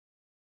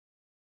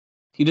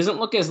 He doesn't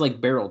look as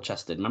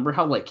barrel-chested. Remember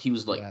how he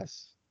was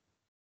Yes.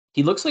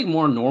 He looks like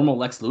more normal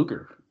Lex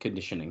Luger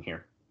conditioning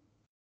here.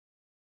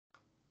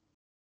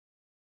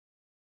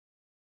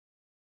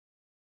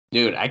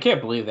 Dude, I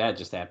can't believe that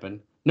just happened.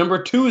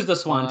 Number 2 is the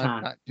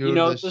Swanton. Dude,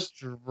 the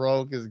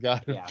stroke has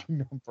got to be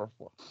number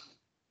 4.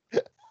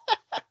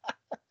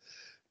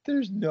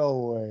 There's no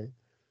way.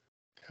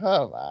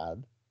 Come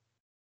on.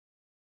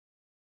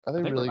 Are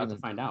they really going to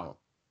find out?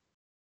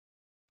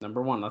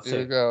 Number 1, let's see. Here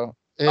we go.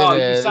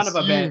 You son of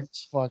a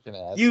bitch. Fucking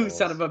asshole. You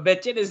son of a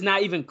bitch. It is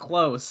not even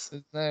close.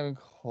 It's not even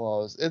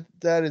close.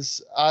 That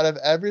is, out of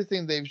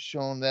everything they've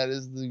shown, that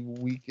is the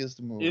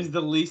weakest move. Is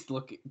the least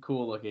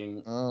cool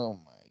looking. Oh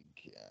my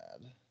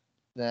god.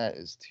 That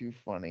is too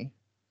funny.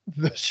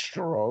 The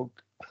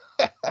stroke.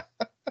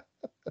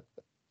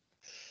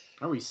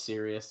 Are we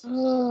serious?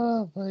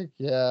 Oh my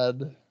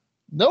god.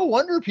 No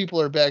wonder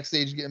people are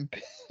backstage getting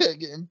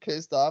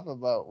pissed off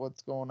about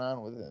what's going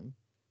on with him.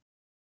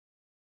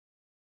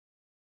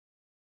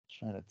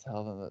 Trying to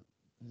tell them that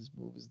his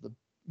move is the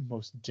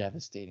most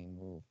devastating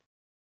move.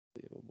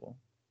 Unbelievable.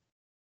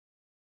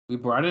 We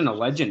brought in a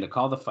legend to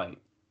call the fight.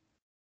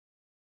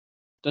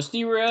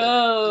 Dusty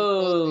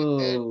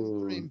Rhodes.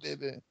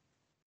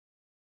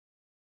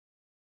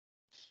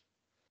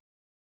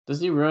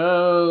 Dusty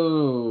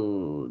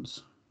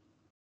Rhodes.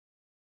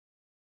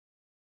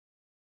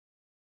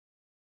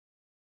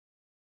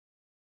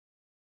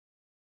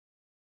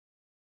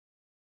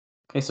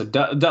 Okay, so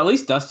at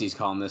least Dusty's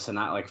calling this and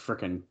not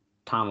freaking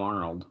Tom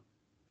Arnold.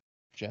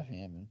 Jeff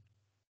Hammond.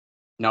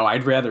 No,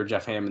 I'd rather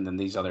Jeff Hammond than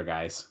these other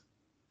guys.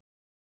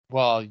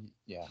 Well,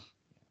 yeah.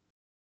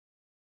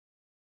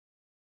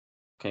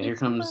 Okay, here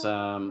comes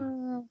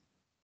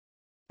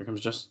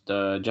just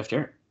Jeff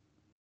Jarrett.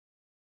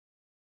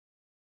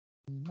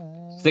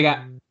 So they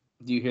got.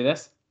 Do you hear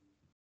this?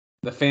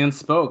 The fans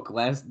spoke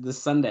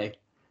this Sunday.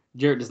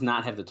 Jarrett does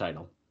not have the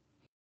title.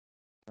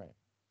 Right.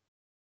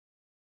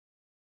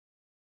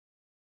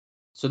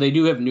 So they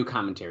do have new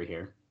commentary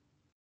here.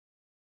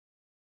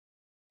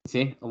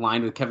 See,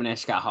 aligned with Kevin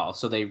Nash, Scott Hall.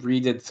 So they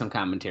redid some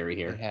commentary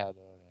here. They had,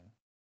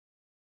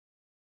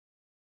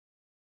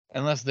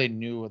 unless they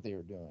knew what they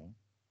were doing.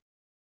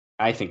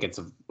 I think it's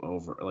a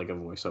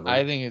voiceover.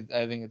 I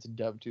think it's a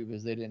dub too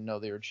because they didn't know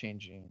they were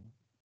changing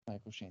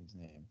Michael Shane's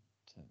name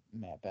to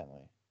Matt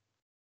Bentley.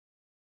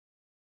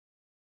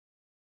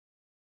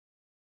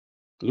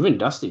 Even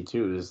Dusty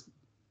too is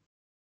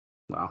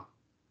wow.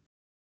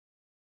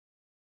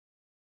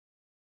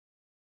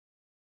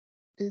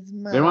 They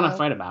don't want to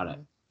fight about it.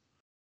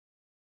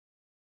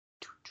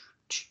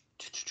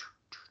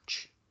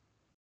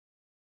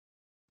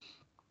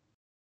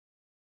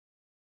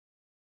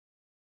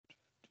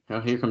 Oh,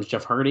 here comes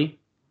Jeff Hardy.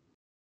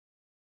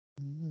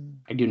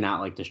 I do not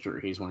like the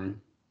shirt he's wearing.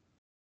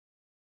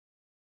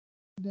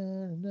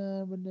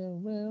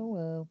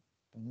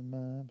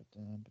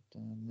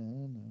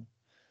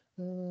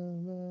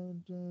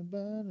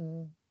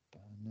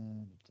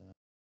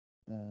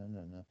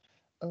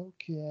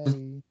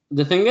 Okay.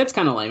 The thing that's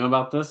kind of lame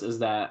about this is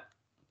that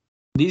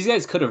these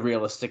guys could have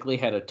realistically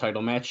had a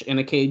title match in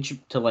a cage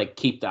to like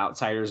keep the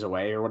outsiders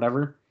away or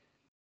whatever.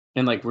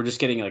 And like we're just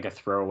getting like a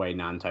throwaway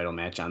non-title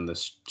match on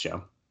this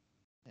show.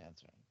 Yeah,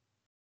 that's right.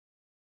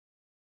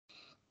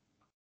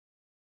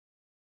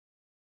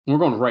 We're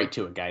going right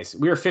to it, guys.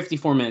 We are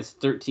 54 minutes,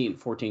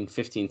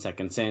 15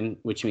 seconds in,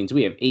 which means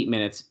we have 8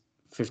 minutes,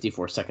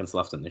 54 seconds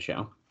left in the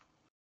show.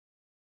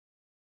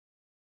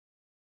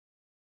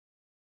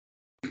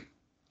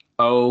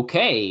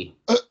 Okay.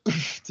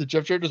 Did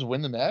Jeff Jarrett just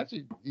win the match?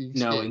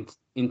 No,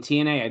 in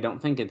TNA, I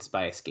don't think it's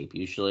by escape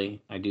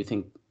usually. I do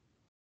think...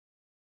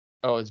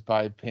 Oh, it's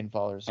by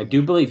pinfall or something. I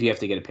do believe you have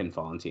to get a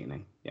pinfall in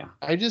TNA, yeah.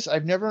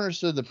 I've never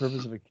understood the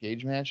purpose of a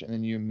cage match, and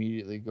then you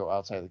immediately go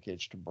outside the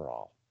cage to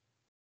brawl.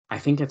 I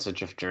think it's a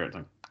Jeff Jarrett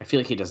thing. I feel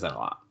like he does that a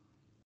lot.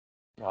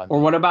 Well, Or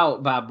what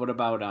about, Bob,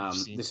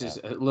 this that. is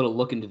a little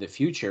look into the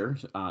future,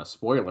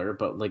 spoiler,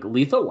 but like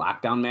lethal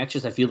lockdown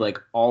matches, I feel like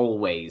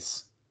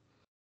always,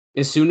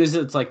 as soon as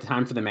it's like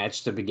time for the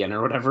match to begin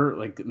or whatever,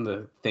 like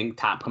the thing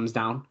top comes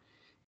down,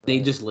 they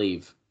just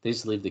leave. They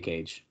just leave the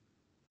cage.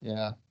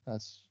 Yeah,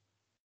 that's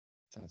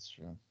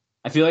true.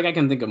 I feel like I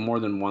can think of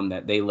more than one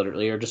that they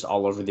literally are just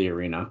all over the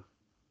arena.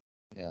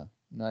 Yeah,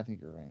 no, I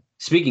think you're right.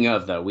 Speaking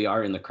of, though, we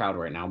are in the crowd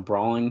right now,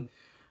 brawling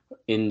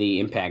in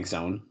the impact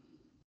zone.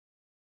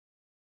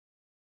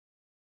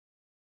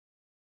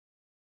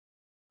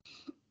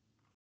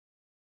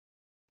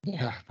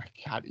 Yeah, my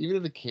God. Even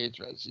in the cage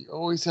match, he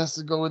always has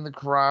to go in the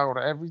crowd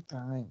every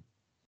time.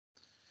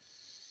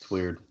 It's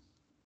weird.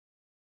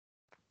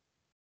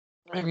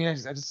 I mean, I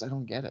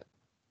don't get it.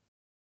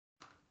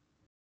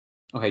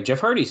 Okay, Jeff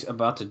Hardy's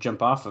about to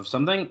jump off of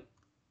something.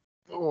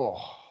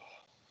 Oh.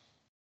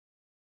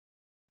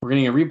 We're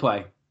getting a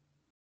replay.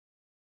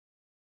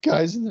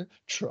 Guys in the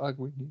truck,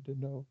 we need to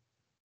know.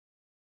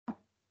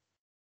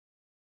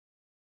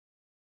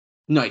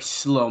 Nice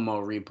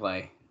slow-mo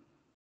replay.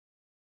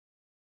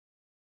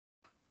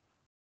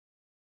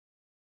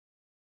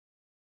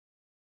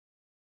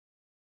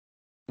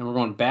 And we're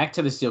going back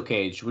to the steel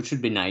cage, which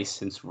would be nice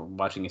since we're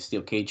watching a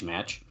steel cage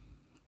match.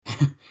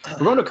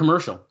 We're going to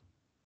commercial.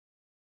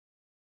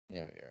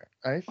 Yeah,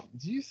 we are.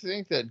 Do you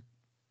think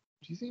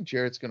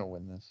Jarrett's gonna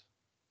win this?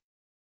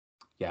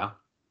 Yeah. I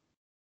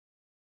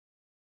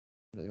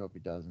really hope he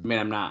doesn't. I mean,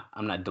 I'm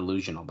not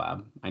delusional,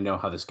 Bob. I know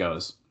how this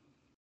goes.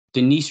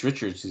 Denise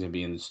Richards is gonna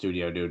be in the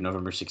studio, dude,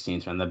 November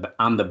 16th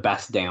on the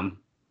best damn.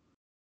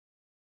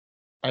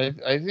 I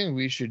think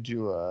we should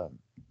do a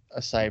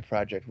side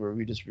project where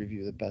we just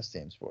review the best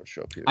damn sports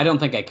show. Period. I don't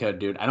think I could,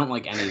 dude. I don't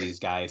like any of these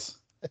guys.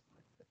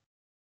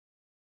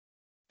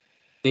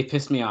 They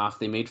pissed me off.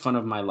 They made fun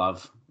of my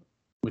love,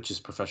 which is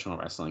professional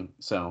wrestling.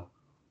 So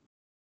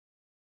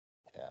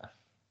yeah,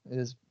 it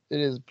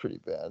is pretty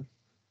bad.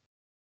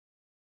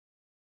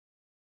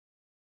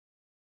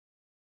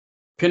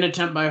 Pin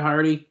attempt by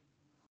Hardy.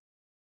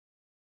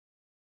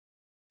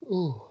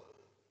 Ooh.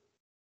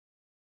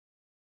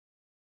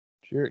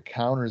 Jarrett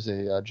counters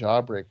a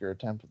jawbreaker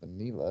attempt with a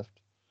knee lift.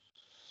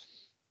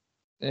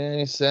 And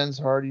he sends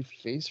Hardy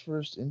face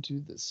first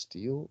into the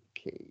steel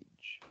cage.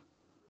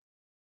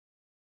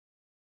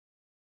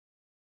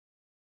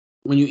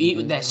 When you eat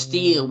with that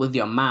steel with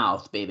your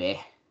mouth, baby.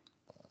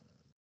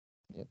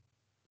 Yep.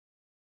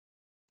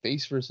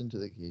 Face first into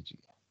the cage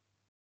again.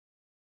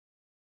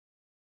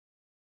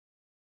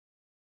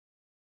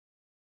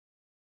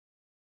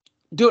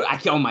 Dude,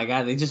 oh my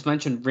God, they just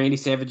mentioned Randy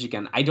Savage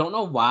again. I don't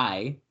know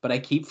why, but I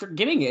keep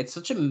forgetting it. It's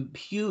such a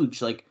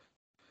huge, like,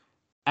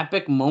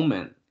 epic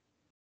moment.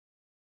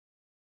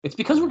 It's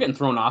because we're getting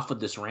thrown off with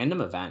this random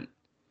event.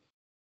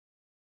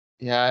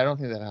 Yeah, I don't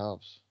think that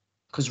helps.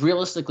 Because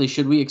realistically,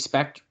 should we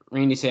expect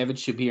Randy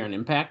Savage to be on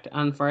Impact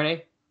on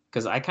Friday?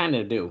 Because I kind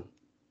of do.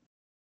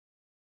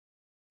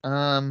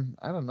 I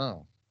don't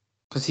know.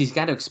 Because he's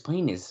got to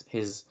explain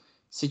his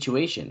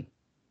situation.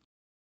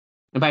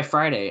 And by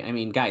Friday, I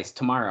mean, guys,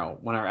 tomorrow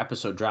when our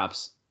episode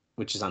drops,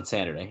 which is on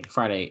Saturday,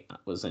 Friday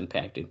was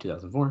Impact in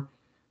 2004.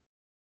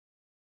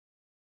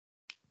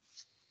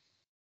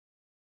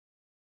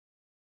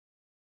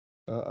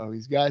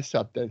 He's got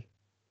something.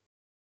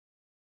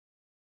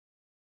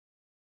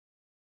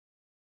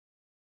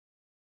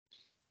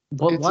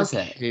 What It's was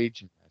a it?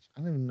 cage match.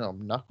 I don't even know.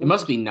 Knuckles? It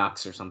must be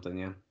Nux or something,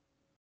 yeah.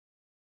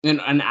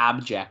 An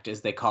object, as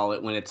they call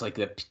it, when it's like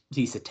the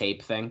piece of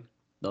tape thing,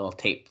 the little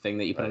tape thing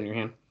that you put on your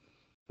hand.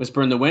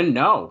 Whisper in the wind?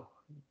 No.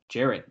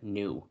 Jarrett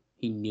knew.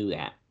 He knew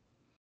that.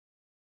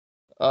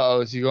 Oh,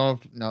 is he going?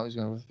 No, he's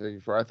going with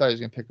 34. I thought he was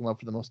going to pick him up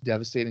for the most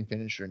devastating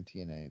finisher in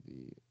TNA,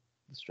 the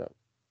strap.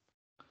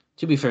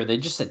 To be fair, they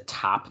just said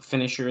top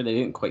finisher. They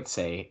didn't quite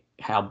say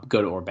how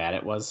good or bad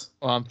it was.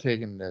 Well, I'm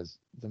taking it as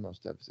the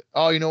most devastating.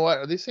 Oh, you know what?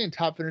 Are they saying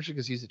top finisher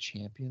because he's a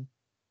champion?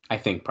 I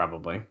think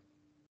probably.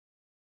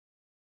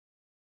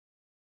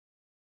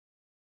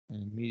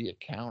 An immediate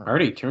counter.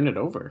 Already turned it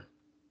over.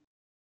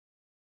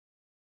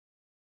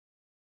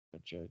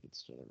 But Jarrett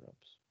gets to the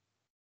ropes.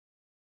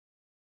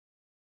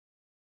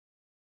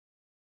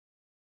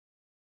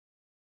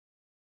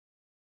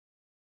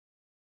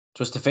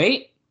 Twist of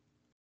fate?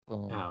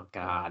 Boom. Oh,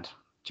 God.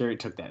 Jerry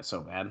took that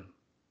so bad.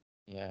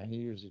 Yeah, he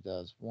usually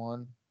does.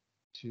 1,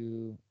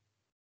 2,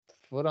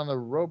 foot on the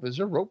rope. Is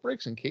there rope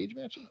breaks in cage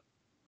matches?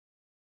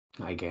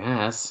 I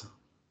guess.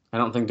 I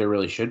don't think there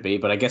really should be,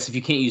 but I guess if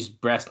you can't use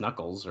brass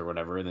knuckles or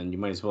whatever, then you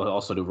might as well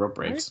also do rope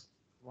breaks.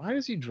 Why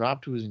does he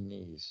drop to his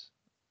knees?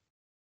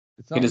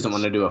 He doesn't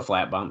want to do a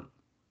flat bump.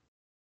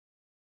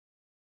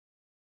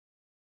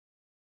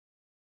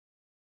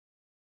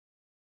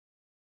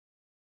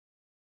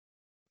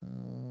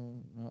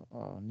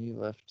 Knee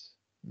lift.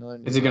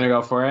 Is he going to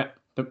go for it?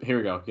 Here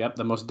we go. Yep,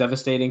 the most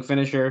devastating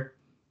finisher.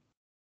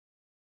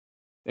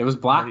 It was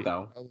blocked,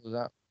 though. What was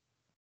that?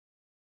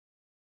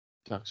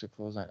 Toxic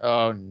clothesline.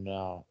 Oh,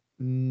 no.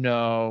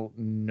 No.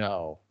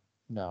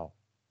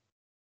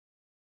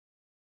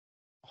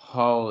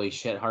 Holy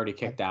shit, Hardy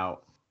kicked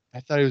out. I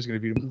thought he was going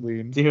to beat him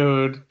clean.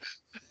 Dude.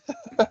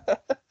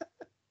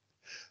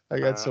 I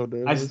got so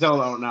nervous. I still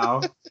don't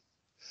know.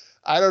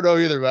 I don't know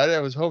either, but I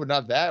was hoping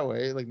not that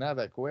way, like not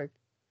that quick.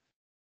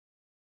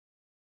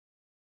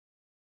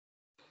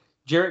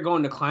 Jarrett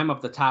going to climb up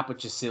the top,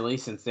 which is silly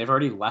since they've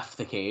already left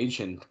the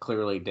cage and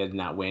clearly did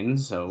not win.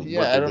 So Yeah,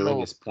 what they're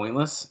doing is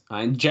pointless.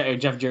 And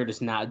Jeff Jarrett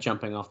is not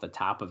jumping off the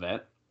top of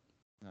it.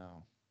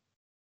 No.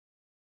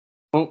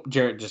 Oh,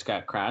 Jarrett just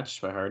got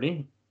crotched by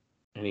Hardy.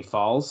 And he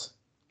falls.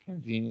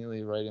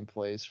 Conveniently right in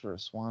place for a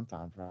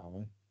swanton,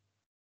 probably.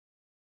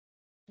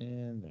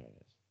 And there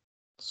it is.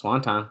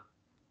 Swanton.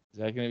 Is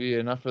that going to be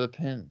enough for the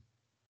pin?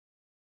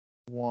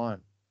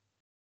 1.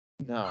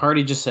 No.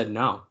 Hardy just said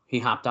no. He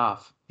hopped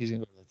off. He's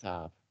going to go to the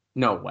top.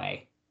 No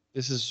way.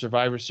 This is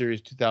Survivor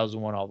Series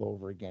 2001 all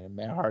over again, and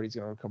Matt Hardy's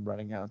going to come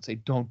running out and say,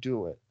 "Don't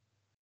do it,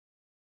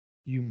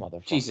 you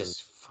motherfucker."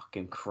 Jesus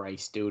fucking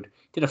Christ, dude.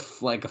 Did a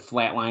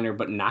flatliner,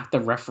 but knocked the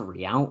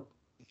referee out?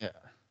 Yeah.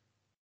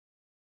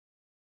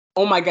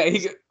 Oh my God.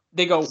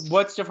 They go,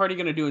 what's Jeff Hardy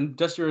going to do? And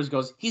Dusty Rhodes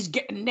goes, he's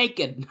getting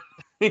naked.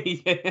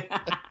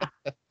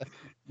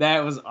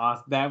 That was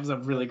awesome. That was a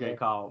really great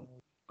call.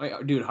 Wait,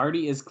 dude,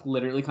 Hardy is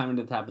literally climbing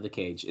to the top of the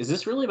cage. Is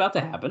this really about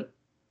to happen?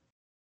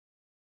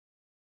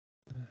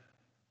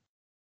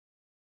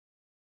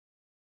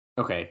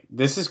 Okay,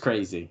 this is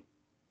crazy.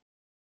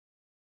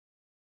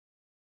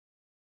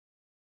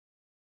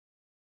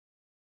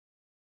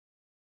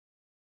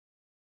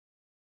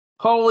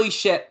 Holy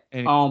shit.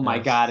 Oh my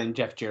God, and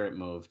Jeff Jarrett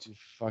moved. He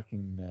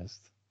fucking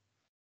missed.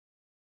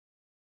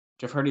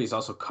 Jeff Hardy is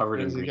also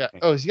covered in green paint.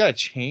 Oh, has he got a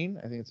chain?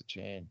 I think it's a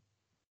chain.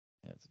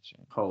 Yeah, it's a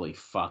chain. Holy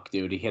fuck,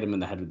 dude. He hit him in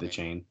the head with the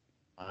chain.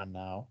 On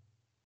now.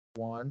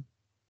 1,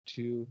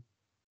 2,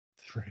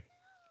 3.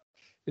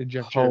 And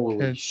Jeff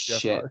Holy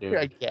shit, dude.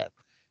 Again.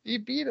 He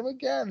beat him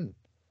again.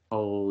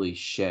 Holy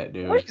shit,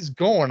 dude. What is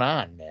going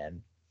on,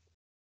 man?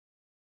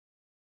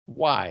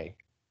 Why?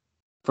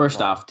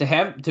 First off,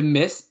 to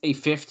miss a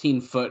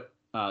 15-foot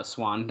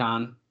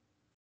swanton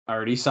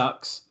already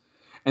sucks.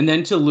 And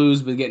then to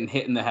lose with getting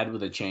hit in the head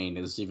with a chain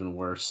is even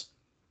worse.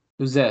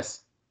 Who's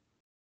this?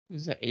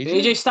 Who's that?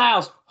 AJ? AJ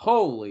Styles.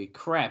 Holy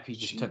crap, he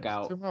just took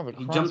out.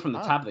 He jumped from the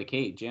top of the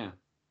cage, yeah.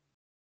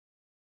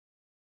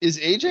 Is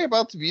AJ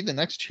about to be the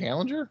next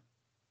challenger?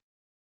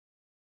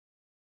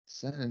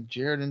 Sending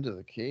Jarrett into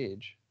the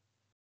cage.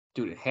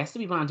 Dude, it has to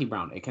be Monty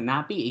Brown. It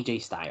cannot be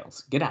AJ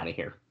Styles. Get out of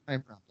here.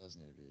 Monty Brown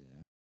doesn't need to be.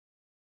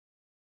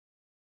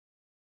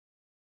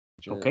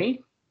 Yeah. Okay.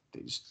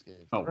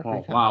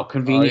 Wow.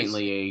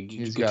 Conveniently, a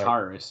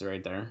guitarist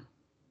right there.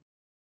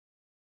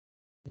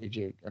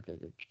 AJ, okay,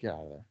 good. Get out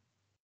of there.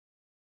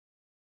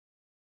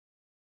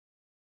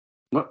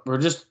 What? We're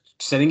just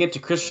sending it to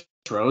Chris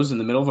Rose in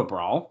the middle of a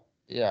brawl?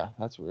 Yeah,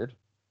 that's weird.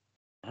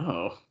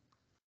 Oh.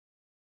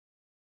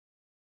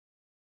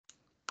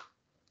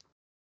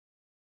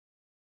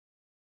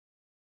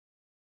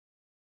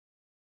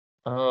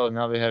 Oh,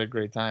 now they had a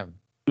great time.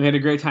 We had a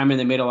great time, and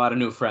they made a lot of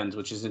new friends,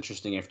 which is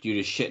interesting after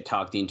you just shit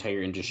talk the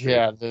entire industry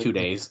for 2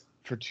 days.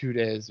 For 2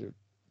 days, they're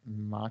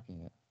mocking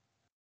it.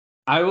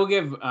 I will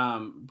give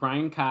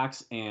Brian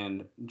Cox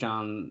and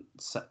John,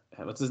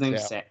 what's his name?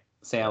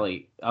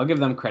 Sally. I'll give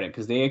them credit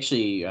because they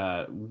actually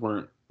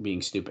weren't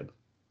being stupid.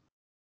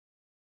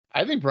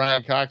 I think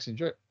Brian Cox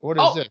enjoyed. What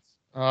is this?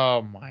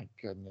 Oh my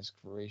goodness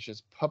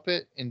gracious!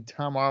 Puppet and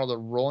Tom Arnold are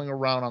rolling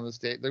around on the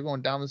stage. They're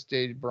going down the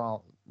stage,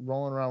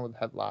 rolling around with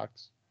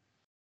headlocks.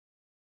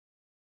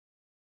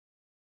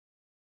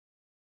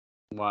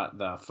 What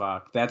the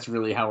fuck? That's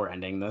really how we're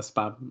ending this,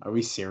 Bob? Are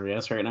we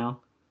serious right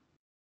now?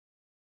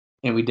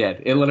 And we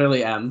did. It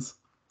literally ends.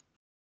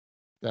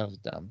 That was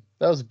dumb.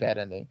 That was a bad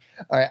ending.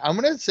 All right, I'm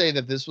gonna say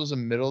that this was a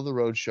middle of the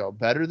road show,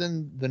 better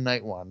than the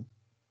night one.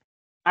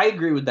 I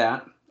agree with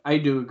that. I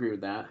do agree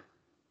with that.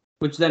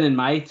 Which then, in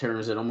my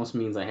terms, it almost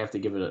means I have to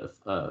give it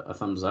a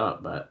thumbs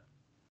up. But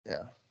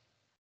yeah.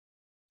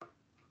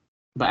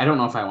 But I don't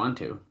know if I want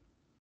to.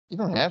 You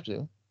don't have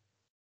to.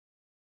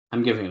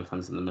 I'm giving it a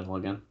thumbs in the middle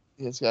again.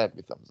 Yeah, it's gotta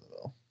be thumbs up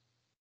though.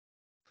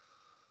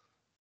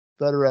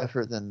 Better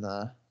effort than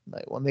the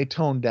night one. They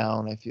toned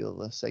down, I feel,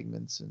 the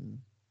segments and.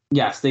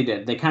 Yes, they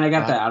did. They kind of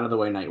got that out of the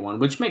way night one,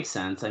 which makes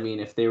sense. I mean,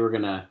 if they were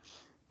gonna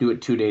do it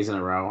 2 days in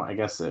a row, I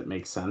guess it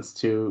makes sense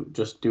to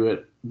just do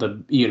it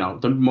the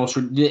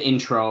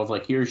intro of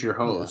like, here's your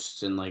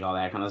host and like all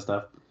that kind of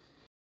stuff.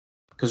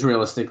 Because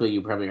realistically,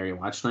 you probably already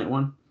watched night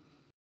one.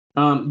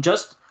 I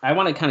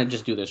want to kind of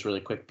just do this really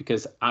quick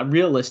because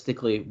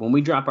realistically, when we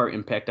drop our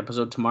Impact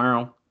episode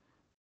tomorrow,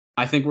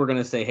 I think we're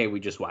gonna say, hey, we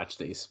just watched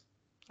these.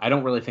 I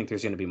don't really think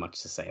there's gonna be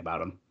much to say about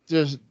them.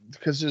 There's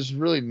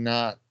really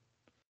not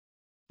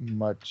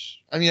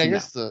much. I mean, I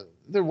guess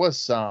there was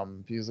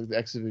some because like the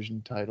X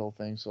Division title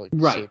thing. So like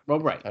right.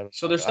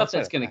 So there's stuff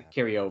that's gonna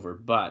carry over,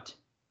 but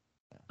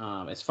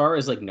as far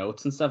as like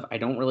notes and stuff, I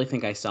don't really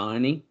think I saw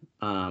any.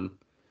 The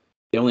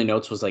only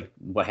notes was like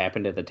what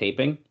happened at the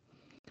taping.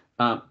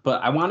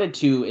 But I wanted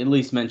to at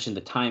least mention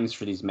the times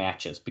for these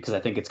matches because I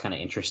think it's kind of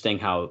interesting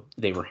how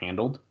they were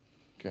handled.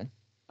 Okay.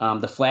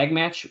 The flag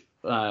match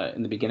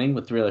in the beginning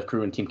with 3 Live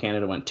Crew and Team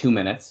Canada went 2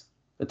 minutes.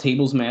 The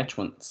tables match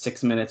went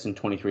 6 minutes and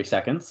 23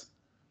 seconds.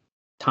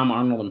 Tom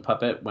Arnold and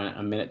Puppet went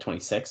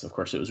 1:26. Of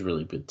course, it was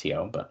really good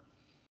TO, but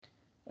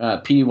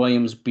Petey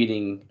Williams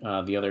beating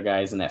the other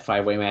guys in that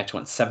 5-way match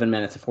went 7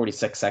 minutes and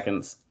 46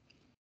 seconds.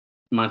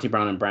 Monty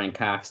Brown and Brian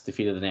Cox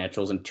defeated the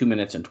Naturals in 2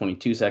 minutes and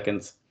 22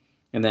 seconds.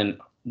 And then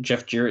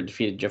Jeff Jarrett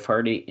defeated Jeff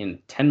Hardy in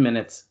 10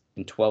 minutes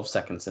and 12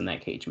 seconds in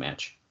that cage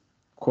match.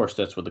 Of course,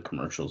 that's with the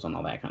commercials and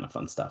all that kind of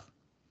fun stuff.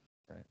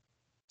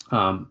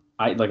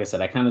 Right. Like I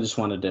said, I kind of just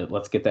wanted to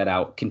let's get that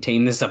out,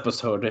 contain this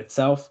episode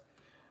itself.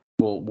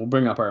 We'll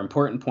bring up our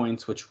important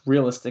points, which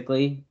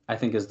realistically I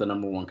think is the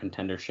number one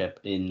contendership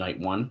in night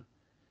one.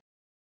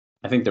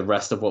 I think the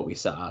rest of what we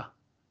saw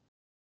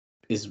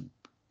is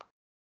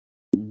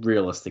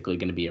realistically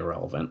going to be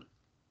irrelevant.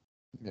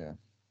 Yeah.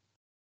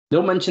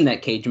 They'll mention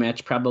that cage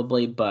match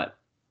probably, but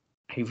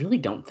I really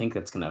don't think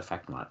that's going to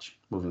affect much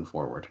moving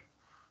forward.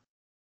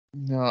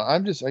 No,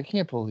 I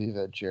can't believe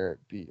that Jarrett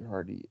beat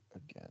Hardy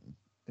again.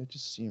 It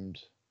just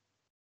seemed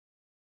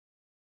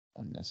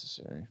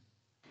unnecessary.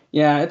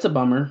 Yeah, it's a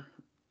bummer.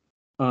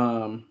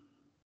 I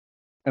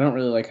don't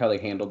really like how they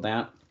handled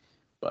that,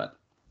 but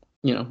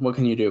what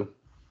can you do?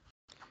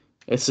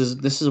 This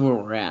is where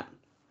we're at.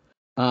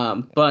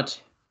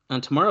 But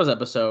on tomorrow's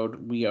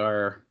episode,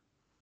 we're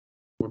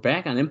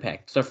back on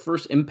Impact. It's our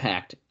first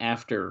Impact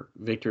after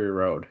Victory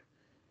Road.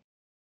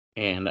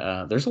 And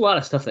there's a lot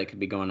of stuff that could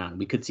be going on.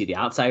 We could see the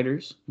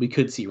Outsiders. We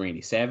could see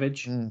Randy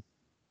Savage.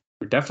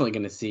 We're definitely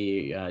going to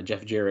see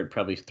Jeff Jarrett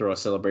probably throw a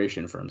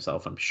celebration for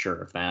himself. I'm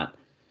sure of that.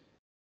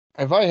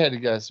 If I had to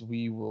guess,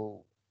 we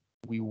will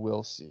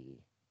see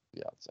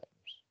the Outsiders.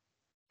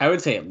 I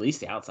would say at least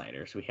the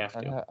Outsiders. We have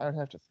to. I'd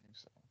have to think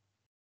so.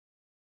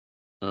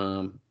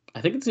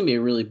 I think it's going to be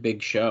a really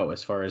big show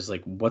as far as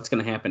like what's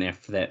going to happen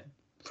after that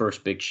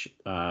first big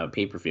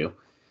pay-per-view,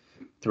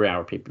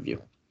 3-hour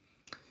pay-per-view.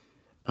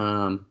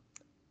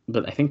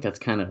 But I think that's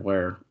kind of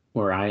where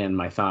I end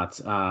my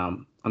thoughts.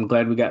 I'm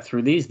glad we got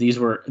through these. These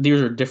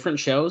are different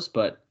shows,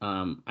 but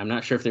I'm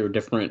not sure if they were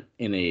different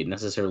in a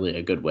necessarily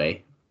a good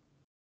way.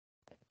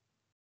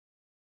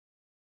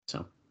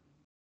 So.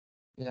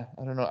 Yeah,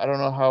 I don't know. I don't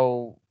know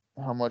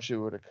how much it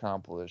would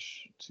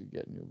accomplish to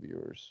get new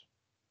viewers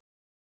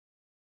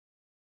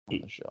on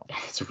the show.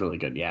 It's really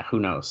good. Yeah, who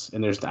knows?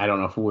 And I don't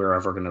know if we're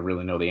ever going to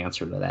really know the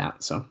answer to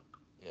that. So.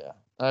 Yeah,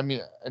 I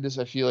mean,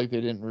 I feel like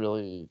they didn't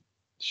really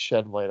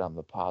shed light on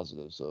the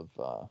positives of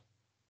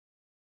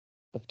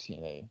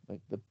TNA,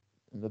 like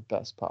in the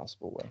best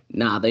possible way.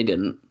 Nah, they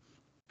didn't.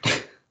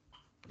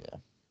 Yeah.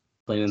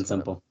 Plain and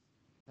simple.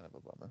 Kind of a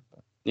bummer.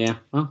 But. Yeah.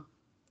 Well.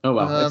 Oh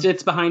well.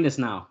 It's behind us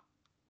now.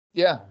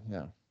 Yeah.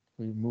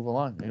 We move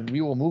along, and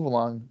we will move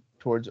along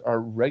towards our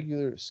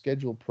regular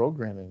scheduled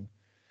programming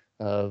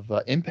of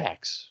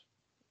Impacts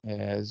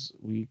as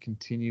we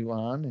continue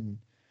on and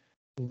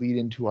lead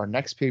into our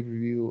next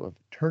pay-per-view of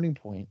Turning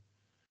Point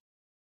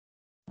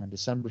on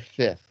December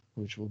 5th,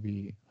 which will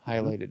be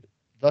highlighted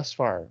thus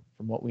far,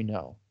 from what we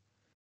know,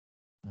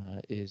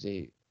 is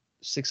a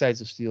 6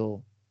 Sides of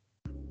Steel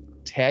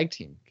tag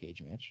team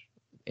cage match,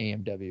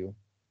 AMW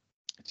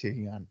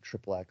taking on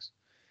Triple X.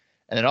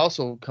 And then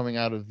also coming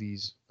out of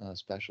these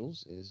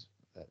specials is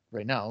that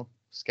right now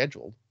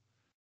scheduled,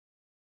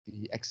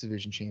 the X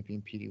Division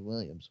champion Petey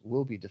Williams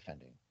will be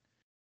defending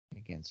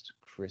against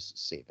Chris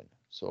Sabin.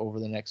 So over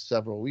the next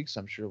several weeks,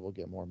 I'm sure we'll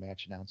get more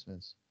match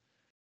announcements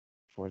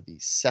for the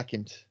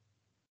second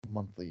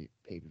monthly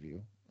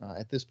pay-per-view.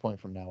 At this point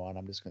from now on,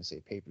 I'm just going to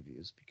say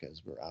pay-per-views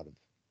because we're out of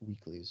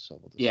weeklies. So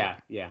we'll just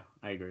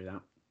I agree with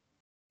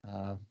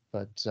that.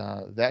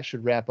 But that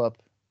should wrap up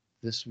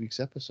this week's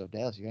episode.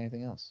 Dallas, you got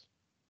anything else?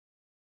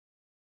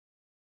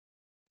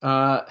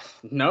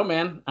 No,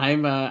 man.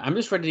 I'm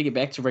just ready to get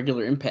back to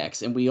regular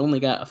Impacts, and we only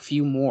got a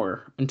few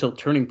more until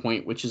Turning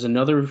Point, which is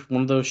another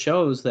one of those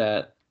shows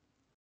that,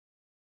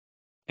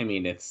 I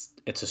mean, it's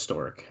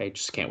historic. I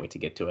just can't wait to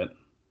get to it.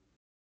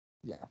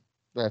 Yeah,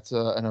 that's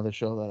another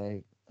show that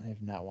I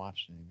have not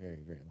watched in a very,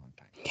 very long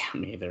time. Yeah,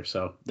 me either.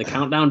 So the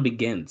countdown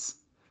begins.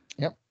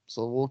 Yep.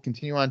 So we'll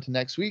continue on to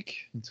next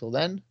week. Until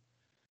then,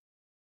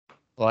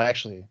 well,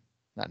 actually,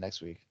 not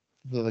next week.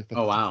 The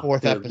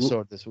fourth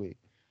episode this week.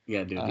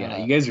 Yeah, dude. Yeah,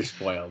 you guys are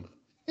spoiled.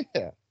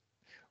 Yeah.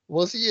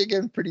 We'll see you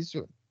again pretty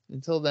soon.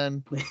 Until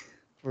then,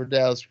 for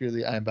Dallas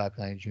Gridley, I'm Bob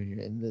Klein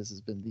Jr., and this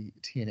has been the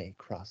TNA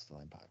Cross the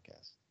Line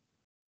podcast.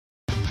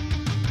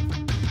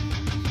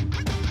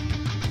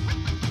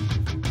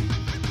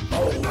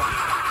 Oh,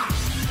 wow.